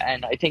day,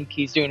 and I think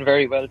he's doing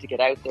very well to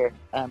get out there.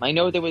 I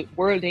know there was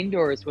World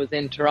Indoors was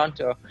in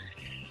Toronto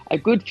a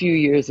good few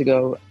years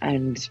ago,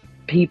 and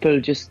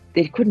people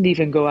they couldn't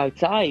even go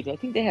outside. I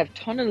think they have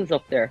tunnels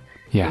up there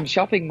in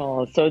shopping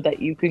malls, so that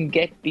you can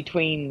get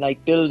between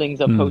like buildings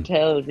of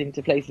hotels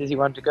into places you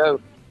want to go.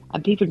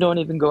 And people don't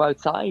even go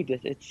outside.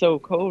 It's so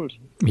cold.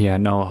 Yeah,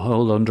 no, a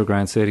whole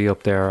underground city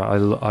up there. I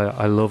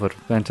love it.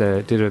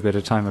 Did a bit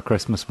of time at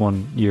Christmas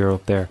one year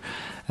up there.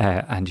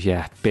 And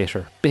yeah,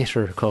 bitter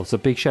cold. So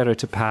big shout out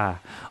to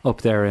Pa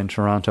up there in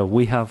Toronto.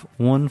 We have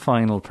one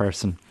final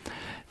person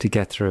to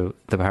get through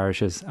the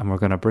parishes, and we're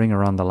going to bring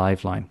her on the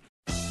live line.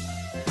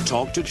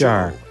 Talk to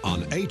Joe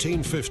on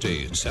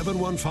 1850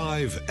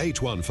 715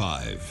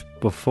 815.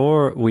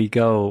 Before we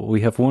go,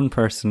 we have one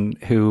person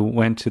who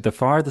went to the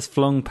farthest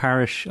flung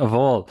parish of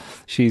all.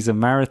 She's a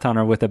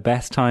marathoner with a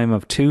best time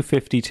of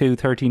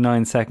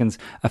 2:52.39 seconds,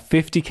 a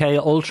 50k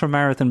ultra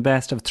marathon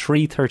best of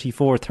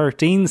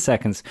 3:34.13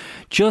 seconds.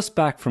 Just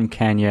back from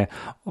Kenya,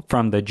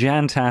 from the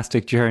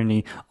Jantastic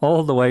journey,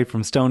 all the way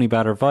from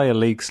Stoneybatter via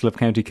Leixlip,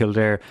 County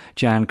Kildare.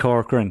 Jan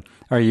Corcoran,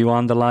 are you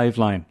on the live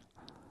line?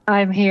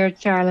 I'm here,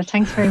 Charlotte.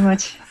 Thanks very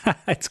much.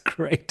 It's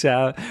great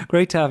to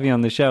have you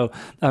on the show.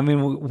 I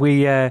mean,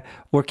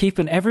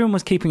 everyone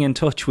was keeping in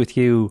touch with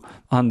you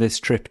on this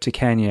trip to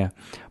Kenya,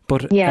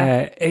 But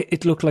Yeah.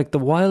 it looked like the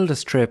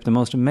wildest trip, the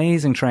most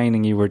amazing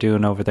training you were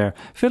doing over there.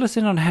 Fill us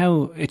in on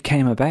how it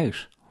came about.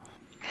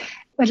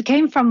 Well, it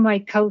came from my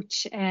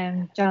coach,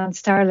 John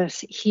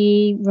Starlett.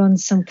 He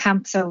runs some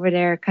camps over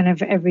there kind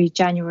of every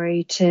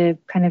January to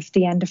kind of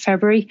the end of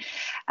February.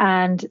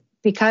 And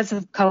because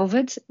of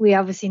COVID, we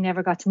obviously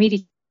never got to meet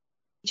each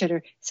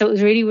other. So it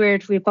was really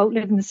weird. We both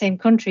lived in the same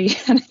country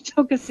and it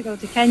took us to go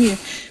to Kenya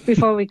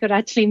before we could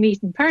actually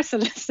meet in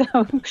person. So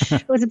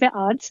it was a bit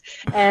odd,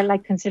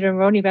 like considering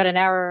we're only about an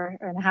hour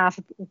and a half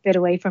a bit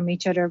away from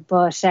each other.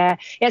 But so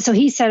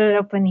he set it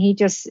up and he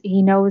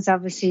knows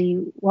obviously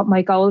what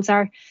my goals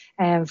are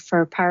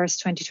for Paris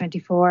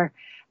 2024.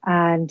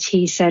 And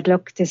he said,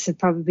 look, this would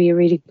probably be a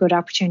really good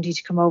opportunity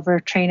to come over,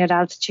 train at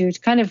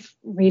altitude, kind of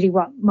really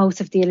what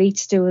most of the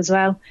elites do as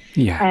well.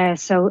 Yeah.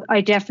 So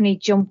I definitely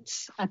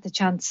jumped at the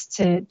chance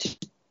to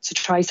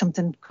try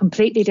something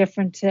completely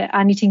different,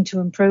 anything to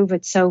improve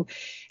it. So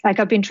like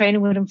I've been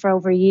training with him for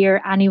over a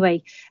year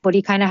anyway, but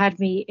he kind of had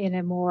me in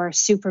a more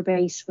super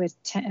base with,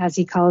 as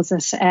he calls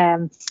it,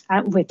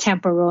 with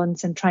tempo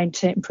runs and trying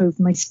to improve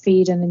my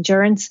speed and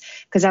endurance.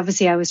 Because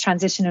obviously I was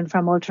transitioning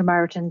from ultra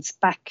marathons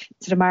back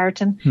to the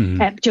marathon,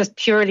 just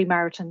purely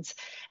marathons.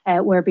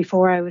 Where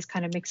before I was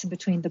kind of mixing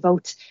between the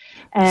both.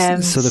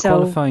 So the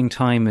qualifying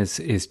time is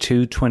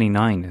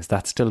 2:29. Is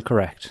that still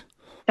correct?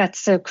 That's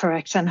so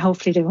correct, and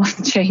hopefully they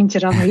won't change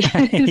it on me.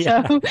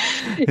 Yeah. So,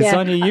 yeah.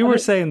 Sonia, you were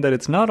saying that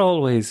it's not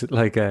always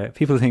like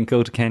people think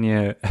go to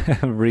Kenya,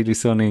 really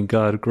sunny and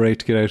God, great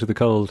to get out of the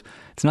cold.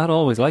 It's not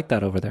always like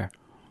that over there.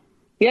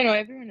 Yeah, no,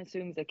 everyone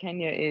assumes that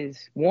Kenya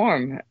is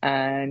warm,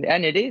 and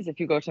it is if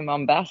you go to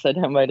Mombasa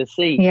down by the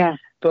sea. Yeah.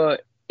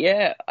 But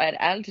yeah, at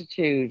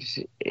altitude,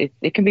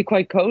 it can be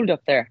quite cold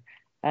up there,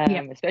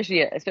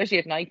 especially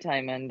at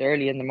nighttime and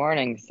early in the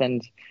mornings.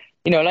 And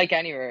you know, like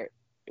anywhere,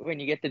 when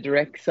you get the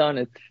direct sun,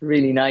 it's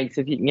really nice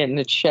if you can get in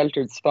a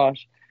sheltered spot.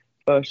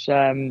 But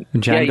Jan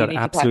got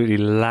absolutely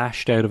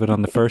lashed out of it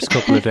on the first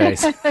couple of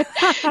days.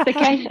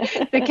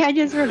 the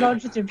Kenyans were going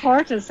to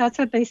deport us. That's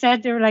what they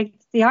said. They were like,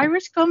 the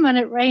Irish come and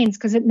it rains,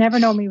 because it never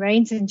normally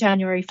rains in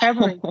January,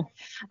 February.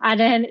 And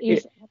then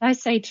I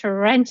say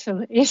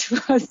torrential, it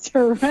was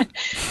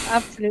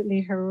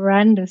absolutely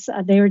horrendous.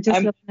 And they were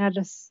just looking at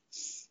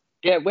us.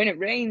 Yeah, when it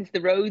rains,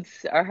 the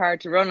roads are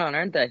hard to run on,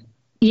 aren't they?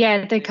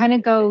 Yeah, they kind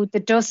of the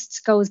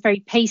dust goes very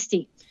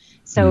pasty.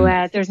 So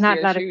there's not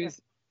a lot of...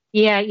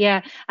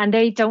 Yeah. And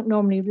they don't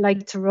normally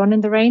like to run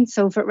in the rain.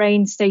 So if it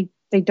rains, they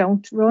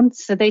don't run.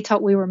 So they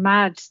thought we were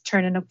mad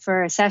turning up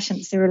for our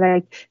sessions. They were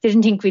like, they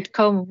didn't think we'd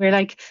come. We were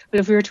like, well,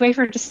 if we were to wait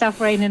for it to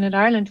stop raining in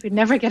Ireland, we'd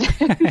never get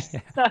out.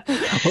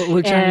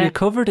 Well, Jan, you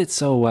covered it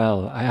so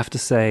well. I have to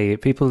say,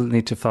 people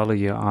need to follow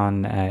you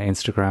on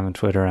Instagram and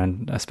Twitter,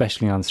 and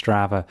especially on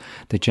Strava,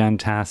 the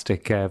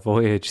Jantastic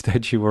voyage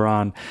that you were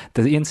on.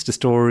 The Insta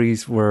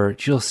stories were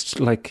just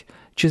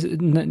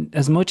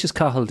as much as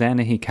Cathal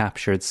Dennehy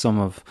captured some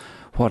of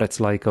what it's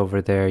like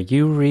over there,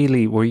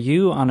 were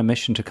you on a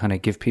mission to kind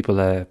of give people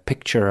a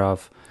picture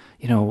of,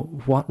 you know,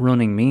 what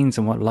running means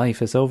and what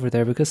life is over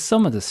there? Because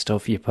some of the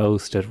stuff you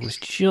posted was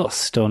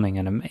just stunning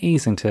and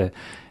amazing to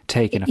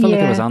take in. I felt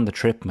like I was on the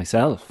trip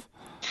myself.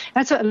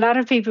 That's what a lot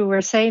of people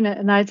were saying.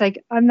 And I was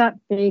like, I'm not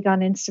big on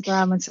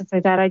Instagram and stuff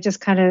like that. I just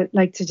kind of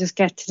like to just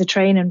get to the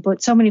training.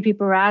 But so many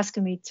people were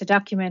asking me to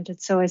document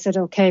it. So I said,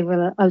 okay,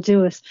 well, I'll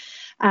do it.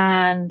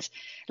 And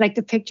like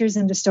the pictures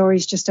and the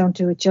stories just don't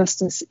do it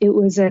justice. It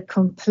was a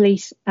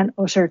complete and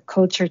utter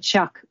culture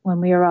shock when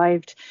we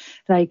arrived.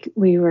 Like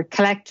we were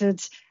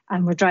collected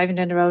and we're driving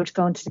down the road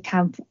going to the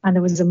camp, and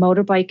there was a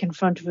motorbike in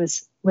front of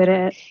us with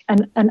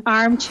an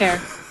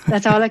armchair.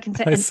 That's all I can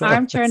say. An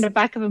armchair in the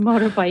back of a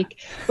motorbike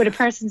with a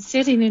person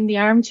sitting in the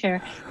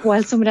armchair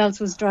while someone else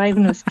was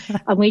driving us.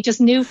 And we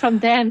just knew from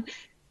then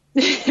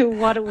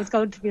what it was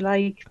going to be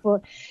like.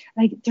 But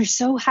like, they're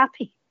so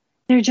happy.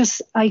 They're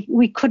just,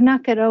 we could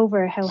not get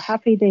over how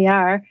happy they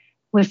are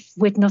with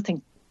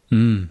nothing.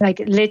 Like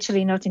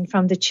literally nothing,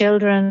 from the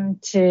children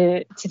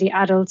to the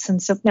adults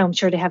and stuff. Now I'm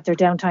sure they have their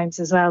downtimes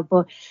as well,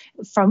 but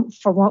from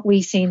what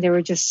we've seen, they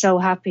were just so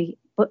happy.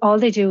 But all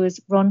they do is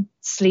run,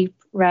 sleep,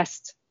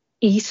 rest,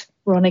 eat,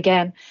 run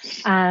again.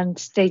 And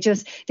they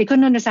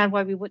couldn't understand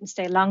why we wouldn't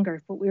stay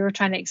longer. But we were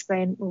trying to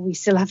explain, well, we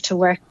still have to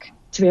work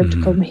to be able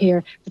to come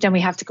here, but then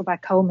we have to go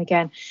back home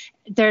again.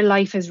 Their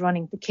life is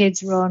running. The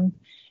kids run.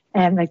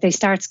 Like they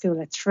start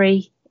school at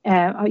 3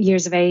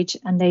 years of age,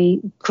 and they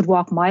could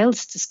walk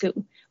miles to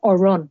school or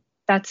run.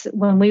 That's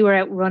when we were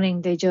out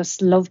running, they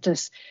just loved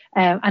it,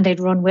 and they'd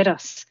run with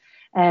us,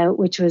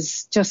 which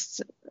was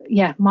just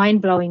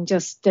mind blowing.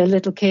 Just the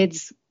little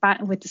kids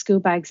with the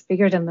school bags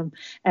bigger than them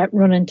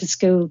running to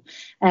school.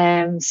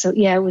 So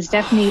yeah, it was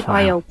definitely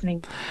eye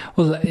opening.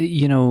 Well,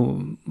 you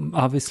know,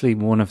 obviously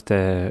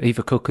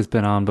Eva Cook has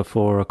been on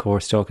before, of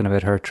course, talking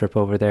about her trip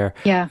over there.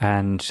 Yeah.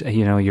 And,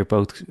 you know, you're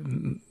both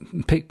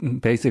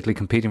basically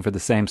competing for the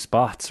same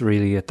spots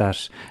really at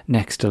that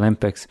next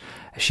Olympics.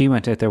 She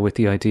went out there with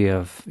the idea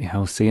of, you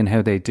know, seeing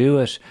how they do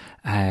it,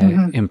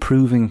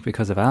 improving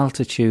because of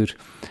altitude.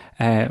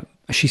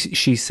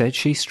 She said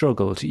she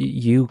struggled.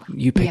 You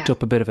picked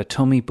up a bit of a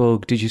tummy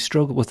bug. Did you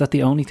struggle? Was that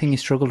the only thing you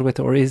struggled with,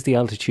 or is the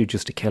altitude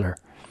just a killer?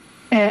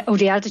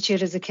 The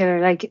altitude is a killer.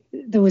 Like,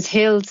 there was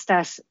hills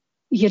that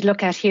you'd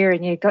look at here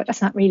and you go,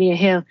 that's not really a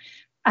hill.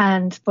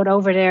 But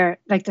over there,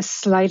 like the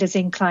slightest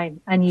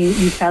incline, and you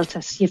felt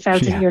it. You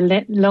felt it. Your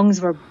lungs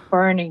were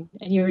burning,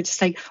 and you were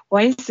just like,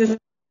 why is this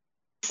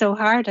so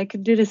hard? I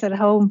could do this at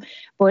home.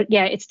 But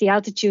yeah, it's the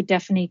altitude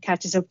definitely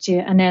catches up to you.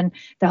 And then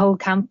the whole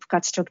camp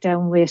got struck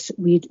down with,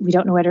 we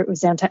don't know whether it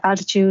was down to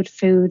altitude,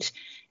 food,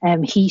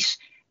 heat,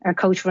 our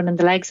coach running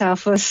the legs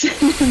off us,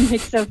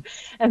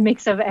 a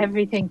mix of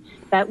everything,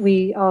 that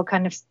we all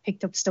kind of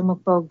picked up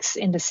stomach bugs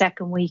in the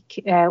second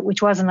week,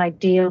 which wasn't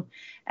ideal.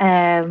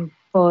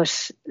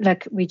 But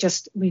like, we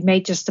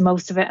made just the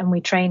most of it, and we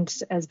trained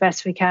as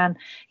best we can.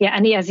 Yeah,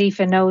 and as Aoife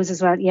knows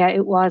as well, yeah,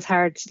 it was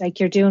hard. Like,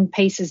 you're doing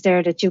paces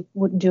there that you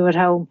wouldn't do at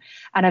home.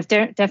 And I've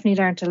definitely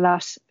learned a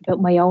lot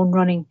about my own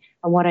running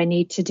and what I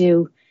need to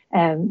do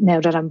now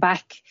that I'm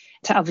back,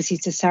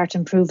 to start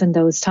improving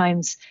those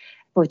times.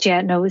 But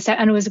yeah, no,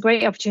 it was a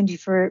great opportunity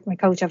for my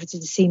coach,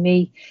 obviously, to see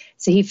me.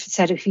 So he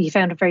said he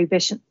found it very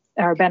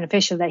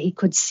beneficial that he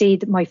could see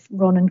my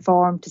running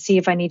form, to see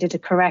if I needed to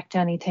correct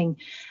anything.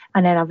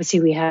 And then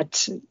obviously we had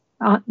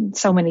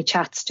so many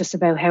chats just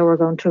about how we're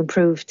going to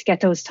improve to get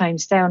those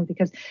times down,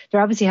 because there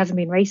obviously hasn't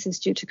been races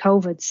due to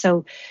COVID.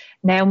 So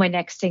now my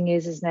next thing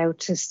is now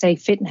to stay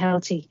fit and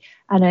healthy,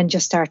 and then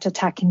just start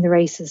attacking the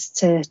races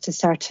to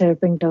start to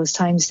bring those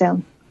times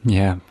down.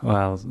 Yeah,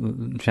 well,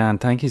 Jan,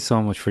 thank you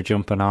so much for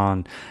jumping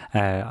on.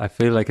 I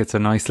feel like it's a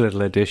nice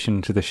little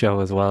addition to the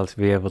show as well, to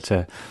be able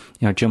to,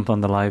 jump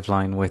on the live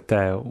line with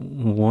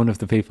one of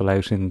the people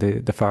out in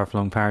the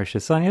far-flung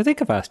parishes. Sonia, I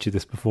think I've asked you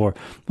this before,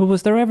 but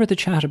was there ever the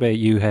chat about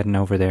you heading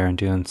over there and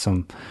doing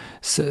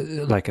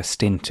like a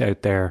stint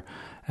out there,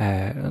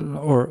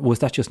 or was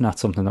that just not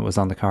something that was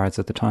on the cards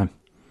at the time?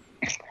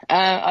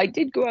 I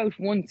did go out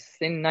once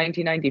in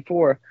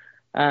 1994,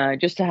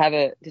 just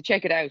to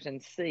check it out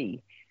and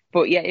see.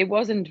 But yeah, it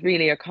wasn't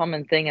really a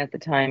common thing at the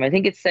time. I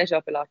think it's set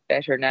up a lot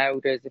better now.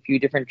 There's a few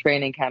different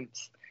training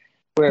camps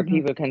where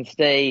people can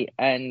stay,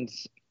 and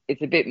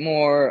it's a bit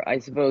more, I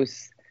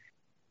suppose,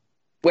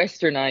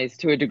 westernized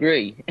to a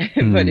degree,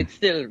 but it's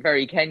still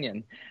very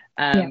Kenyan.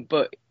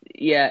 But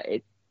yeah,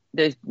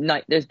 there's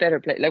better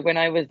place. Like, when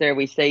I was there,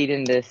 we stayed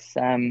in this,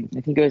 I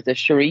think it was the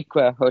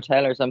Sharikwa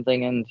Hotel or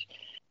something, and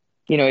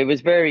it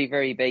was very,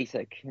 very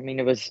basic. I mean,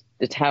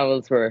 the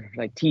towels were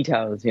like tea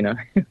towels, It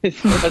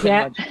wasn't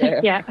much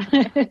there. Yeah.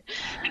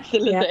 It's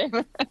still the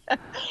same.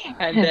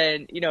 And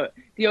then,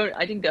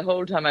 I think the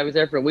whole time I was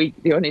there for a week,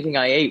 the only thing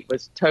I ate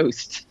was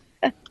toast.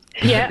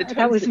 Yeah,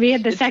 that was me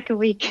in the second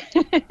week.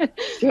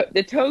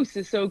 The toast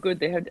is so good.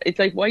 It's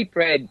like white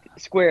bread,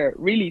 square,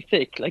 really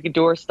thick, like a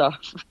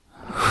doorstop.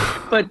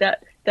 But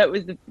that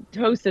was the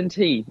toast and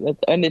tea.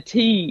 And the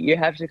tea, you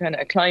have to kind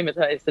of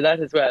acclimatize to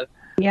that as well.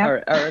 Yeah.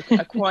 Or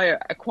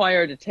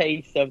acquire the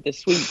taste of the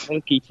sweet,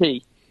 milky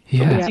tea.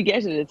 Yeah. But once you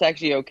get it, it's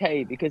actually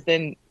okay, because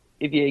then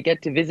if you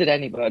get to visit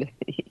anybody,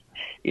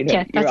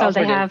 that's all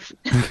they have.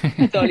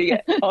 It's all you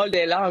get all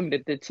day long.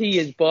 That the tea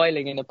is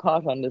boiling in a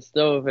pot on the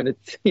stove, and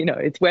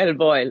it's well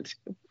boiled.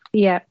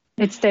 Yeah.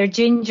 It's their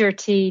ginger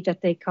tea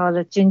that they call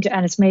it, ginger,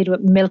 and it's made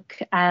with milk,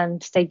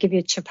 and they give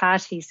you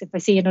chapatis. If I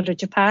see another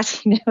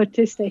chapati now at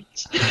this stage.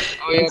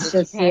 Oh yeah,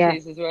 the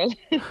chapatis as well.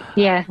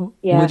 Yeah.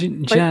 Well,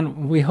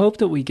 Jan, we hope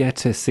that we get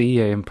to see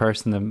you in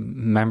person, the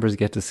members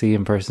get to see you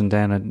in person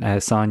down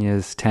at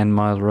Sonia's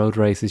 10-mile road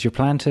races. Your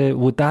plan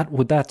would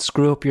that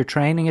screw up your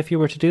training if you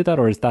were to do that,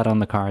 or is that on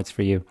the cards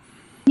for you?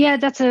 Yeah,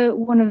 that's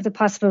one of the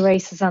possible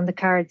races on the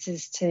cards,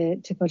 is to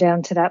go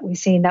down to that. We've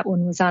seen that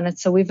one was on it.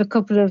 So we've a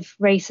couple of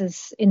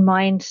races in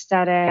mind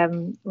that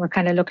we're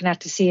kind of looking at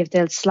to see if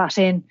they'll slot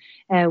in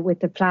with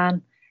the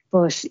plan.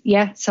 But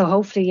yeah, so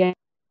hopefully, yeah.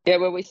 Yeah,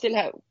 well, we still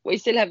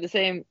have the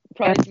same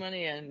prize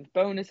money and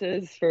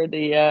bonuses for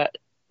the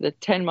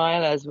 10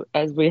 mile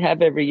as we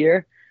have every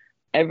year.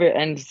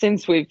 And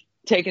since we've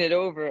taken it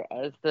over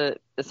as the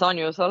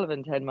Sonia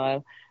O'Sullivan 10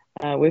 mile,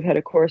 we've had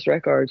a course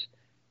record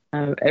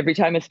every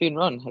time it's been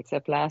run,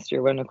 except last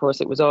year when, of course,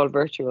 it was all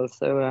virtual.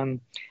 So,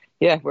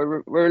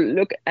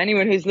 we're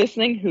anyone who's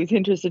listening, who's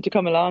interested to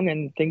come along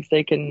and thinks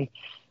they can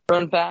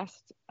run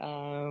fast,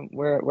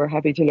 we're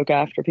happy to look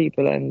after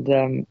people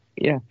and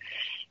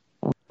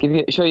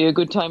show you a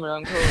good time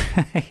around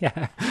Cole.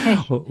 Yeah.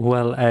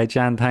 Well,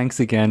 Jan, thanks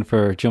again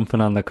for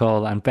jumping on the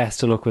call, and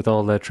best of luck with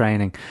all the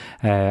training.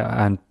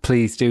 And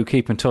please do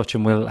keep in touch,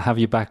 and we'll have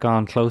you back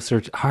on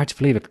closer. Hard to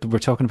believe it. We're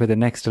talking about the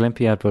next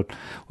Olympiad, but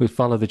we'll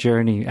follow the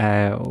journey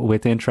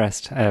with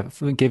interest.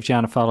 Give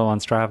Jan a follow on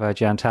Strava,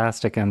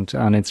 Jantastic, and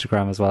on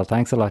Instagram as well.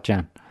 Thanks a lot,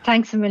 Jan.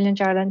 Thanks a million,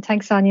 Jarlath.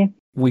 Thanks, Sonia.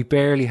 We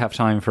barely have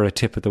time for a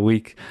tip of the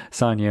week,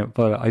 Sonia,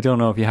 but I don't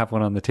know if you have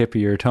one on the tip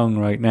of your tongue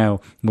right now.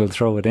 We'll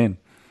throw it in.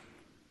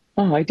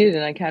 Oh, I did,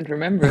 and I can't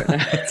remember it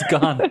now. It's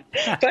gone.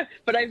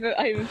 but I have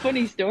a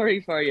funny story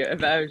for you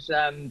about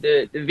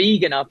the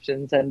vegan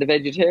options and the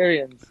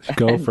vegetarians.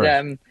 Go for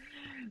it.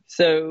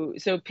 So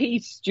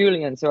Pete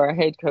Julian, so our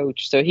head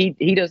coach, so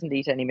he doesn't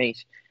eat any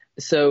meat.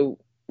 So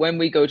when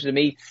we go to the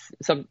meets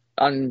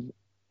on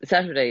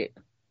Saturday,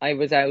 I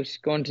was out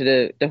going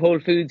to the Whole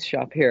Foods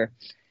shop here,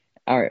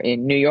 or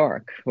in New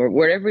York, or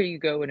wherever you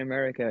go in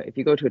America. If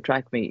you go to a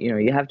track meet,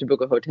 you have to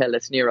book a hotel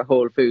that's near a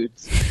Whole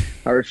Foods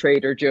or a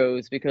Trader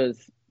Joe's, because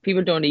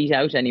people don't eat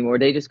out anymore.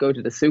 They just go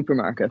to the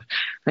supermarket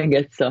and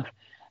get stuff.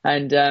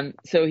 And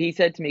so he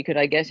said to me, could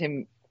I get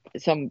him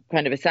some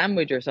kind of a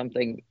sandwich or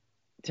something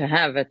to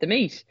have at the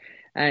meet?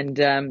 And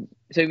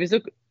so he was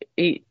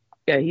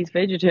he's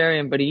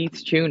vegetarian, but he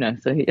eats tuna.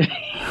 So he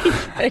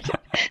said,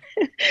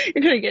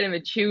 you're going to get him a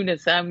tuna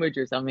sandwich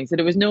or something. So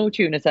there was no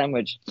tuna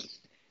sandwich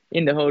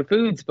in the Whole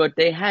Foods, but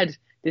they had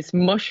this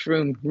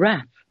mushroom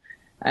wrap.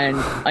 And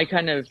I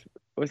kind of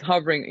was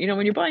hovering,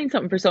 when you're buying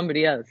something for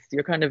somebody else,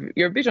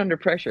 you're a bit under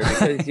pressure,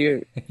 because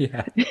you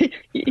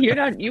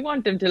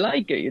want them to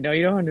like it, you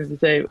don't want them to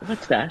say,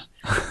 what's that?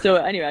 So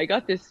anyway, I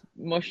got this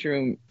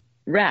mushroom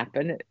wrap,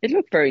 and it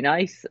looked very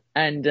nice.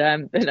 And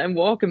I'm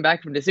walking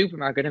back from the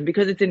supermarket, and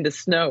because it's in the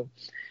snow,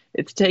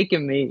 it's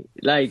taken me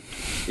at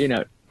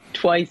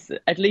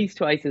least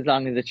twice as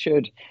long as it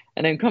should.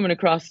 And I'm coming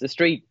across the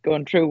street,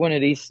 going through one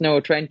of these snow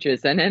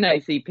trenches, and then I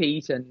see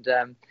Pete and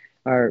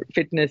our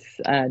fitness,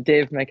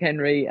 Dave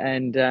McHenry,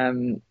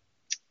 and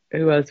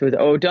who else was?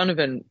 Oh,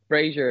 Donovan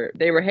Fraser.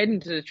 They were heading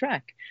to the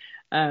track,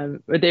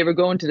 but they were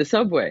going to the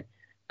subway.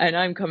 And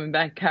I'm coming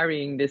back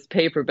carrying this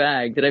paper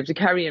bag that I have to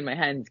carry in my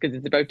hands because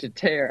it's about to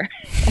tear.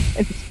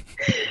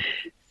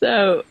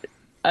 So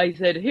I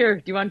said, here,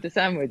 do you want the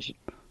sandwich?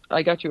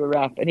 I got you a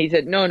wrap. And he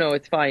said, no,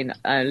 it's fine.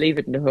 I'll leave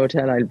it in the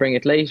hotel. I'll bring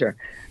it later.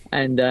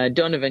 And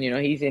Donovan,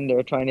 he's in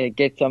there trying to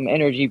get some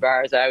energy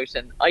bars out.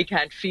 And I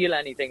can't feel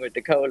anything with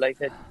the cold. I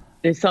said,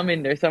 there's some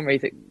in there somewhere. He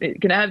said,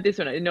 can I have this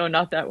one? I said, no,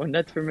 not that one.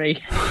 That's for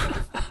me.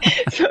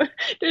 So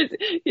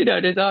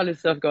there's all this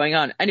stuff going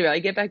on. Anyway, I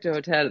get back to the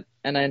hotel,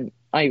 and then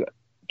I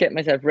get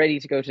myself ready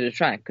to go to the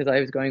track, because I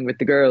was going with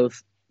the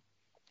girls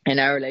an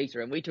hour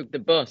later, and we took the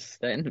bus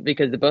then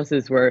because the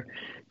buses were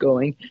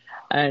going.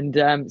 And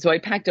so I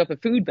packed up a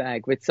food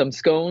bag with some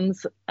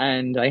scones,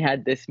 and I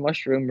had this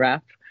mushroom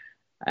wrap.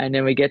 And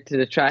then we get to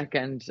the track,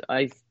 and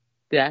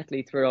the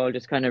athletes were all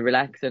just kind of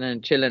relaxing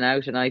and chilling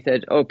out. And I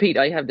said, oh, Pete,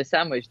 I have the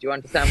sandwich. Do you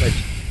want the sandwich?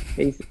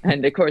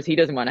 And of course, he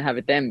doesn't want to have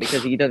it then,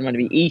 because he doesn't want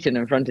to be eating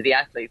in front of the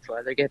athletes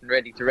while they're getting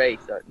ready to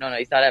race. So no,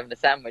 he's not having the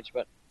sandwich,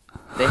 but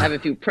they have a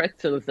few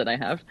pretzels that I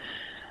have.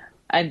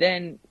 And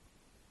then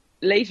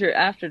later,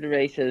 after the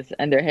races,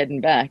 and they're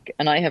heading back,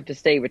 and I have to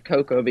stay with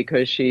Coco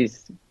because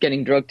she's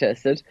getting drug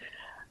tested.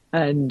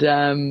 And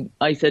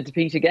I said to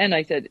Pete again,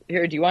 I said,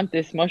 here, do you want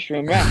this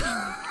mushroom wrap?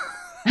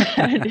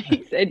 And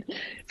he said,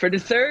 for the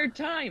third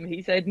time,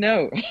 he said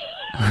no.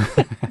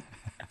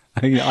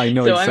 I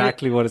know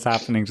exactly what is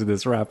happening to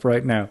this wrap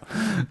right now.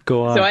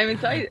 Go on. So I'm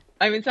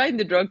inside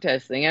the drug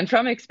testing, and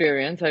from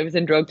experience, I was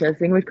in drug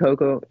testing with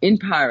Coco in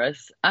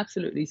Paris,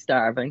 absolutely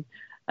starving.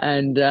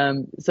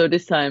 And so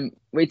this time,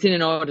 it's in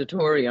an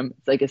auditorium.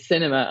 It's like a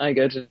cinema. I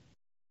go to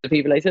the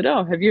people. I said,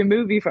 oh, have you a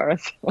movie for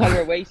us while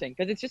we're waiting?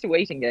 Because it's just a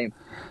waiting game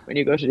when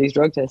you go to these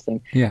drug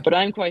testing. Yeah. But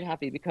I'm quite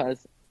happy,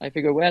 because I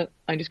figure, well,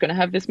 I'm just going to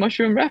have this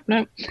mushroom wrap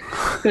now,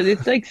 because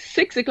it's like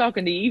 6 o'clock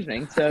in the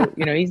evening. So,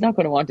 he's not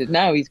going to want it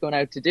now. He's going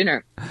out to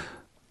dinner.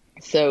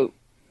 So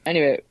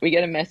anyway, we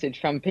get a message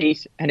from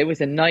Pete, and it was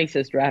the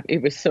nicest wrap.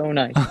 It was so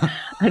nice.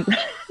 And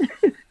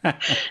so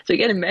we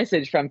get a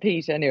message from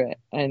Pete anyway.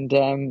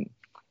 And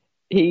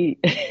he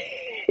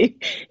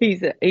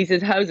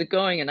says, how's it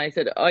going? And I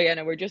said, oh yeah,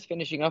 no, we're just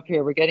finishing up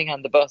here. We're getting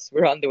on the bus.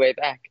 We're on the way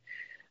back.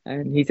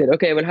 And he said,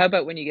 okay, well, how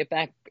about when you get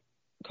back,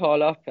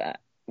 call up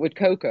with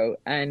Coco,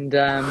 and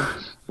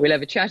we'll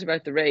have a chat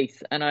about the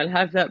race, and I'll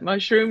have that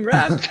mushroom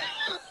wrap.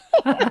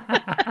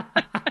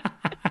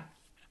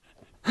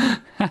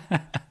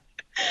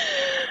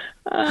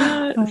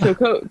 So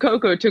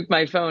Coco took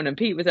my phone, and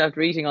Pete was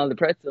after eating all the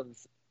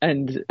pretzels,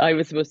 and I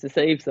was supposed to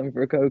save some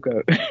for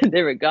Coco.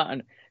 They were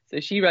gone. So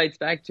she writes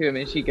back to him,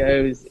 and she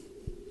goes,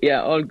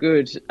 yeah, all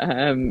good.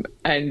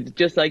 And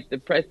just like the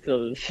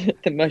pretzels,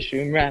 the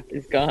mushroom wrap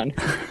is gone.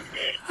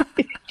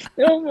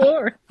 No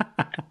more.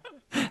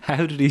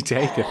 How did he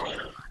take it?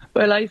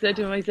 Well, I said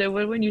to him,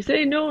 well, when you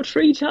say no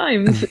 3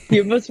 times,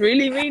 you must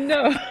really mean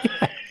no.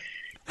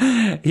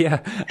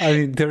 Yeah, I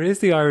mean, there is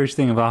the Irish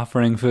thing of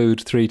offering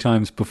food 3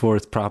 times before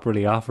it's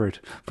properly offered.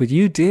 But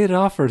you did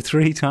offer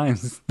 3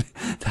 times.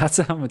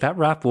 That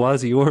wrap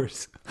was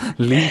yours,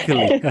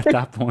 legally, at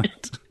that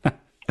point.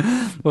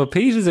 Well,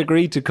 Pete has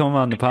agreed to come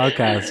on the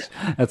podcast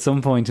at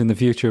some point in the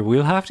future.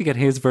 We'll have to get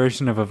his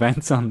version of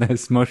events on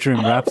this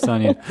mushroom wrap,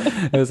 Sonia,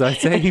 as I'd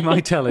say he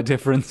might tell a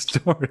different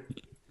story.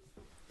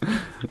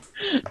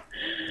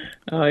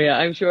 Oh yeah,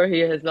 I'm sure he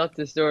has lots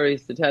of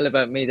stories to tell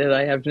about me that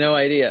I have no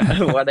idea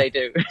what I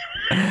do.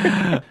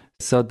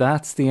 So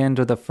that's the end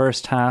of the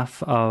first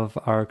half of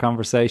our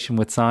conversation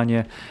with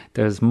Sonia.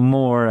 There's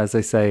more, as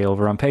I say,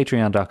 over on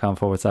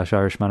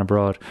patreon.com/Irishman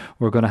Abroad.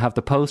 We're going to have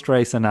the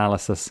post-race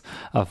analysis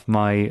of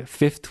my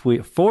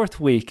 4th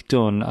week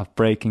done of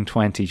Breaking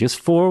 20. Just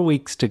 4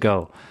 weeks to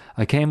go.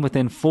 I came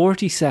within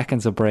 40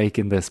 seconds of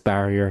breaking this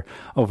barrier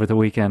over the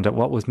weekend at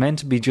what was meant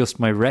to be just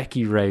my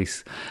recce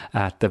race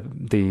at the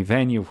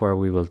venue where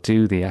we will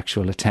do the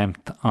actual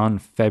attempt on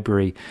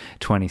February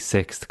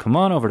 26th. Come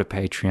on over to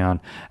Patreon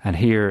and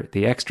hear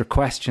the extra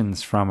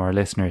questions from our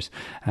listeners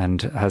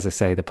and, as I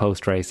say, the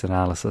post-race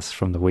analysis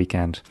from the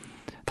weekend.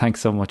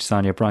 Thanks so much,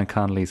 Sonia. Brian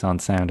Connolly's on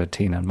sound, and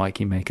Tina and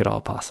Mikey make it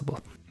all possible.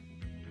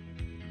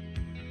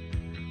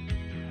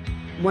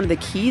 One of the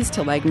keys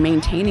to like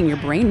maintaining your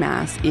brain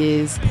mass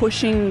is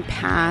pushing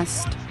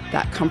past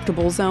that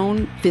comfortable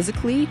zone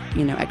physically,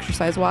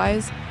 exercise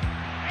wise.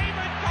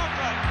 Eamon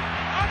Coughlin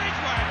on his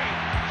way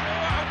to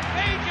a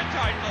major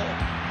title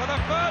for the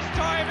first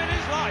time in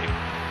his life.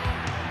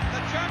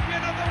 The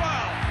champion of the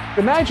world.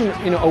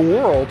 Imagine, a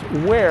world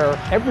where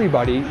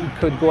everybody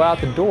could go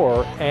out the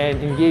door and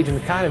engage in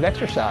the kind of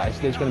exercise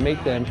that's going to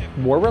make them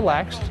more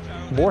relaxed,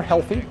 more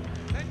healthy,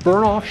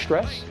 burn off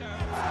stress,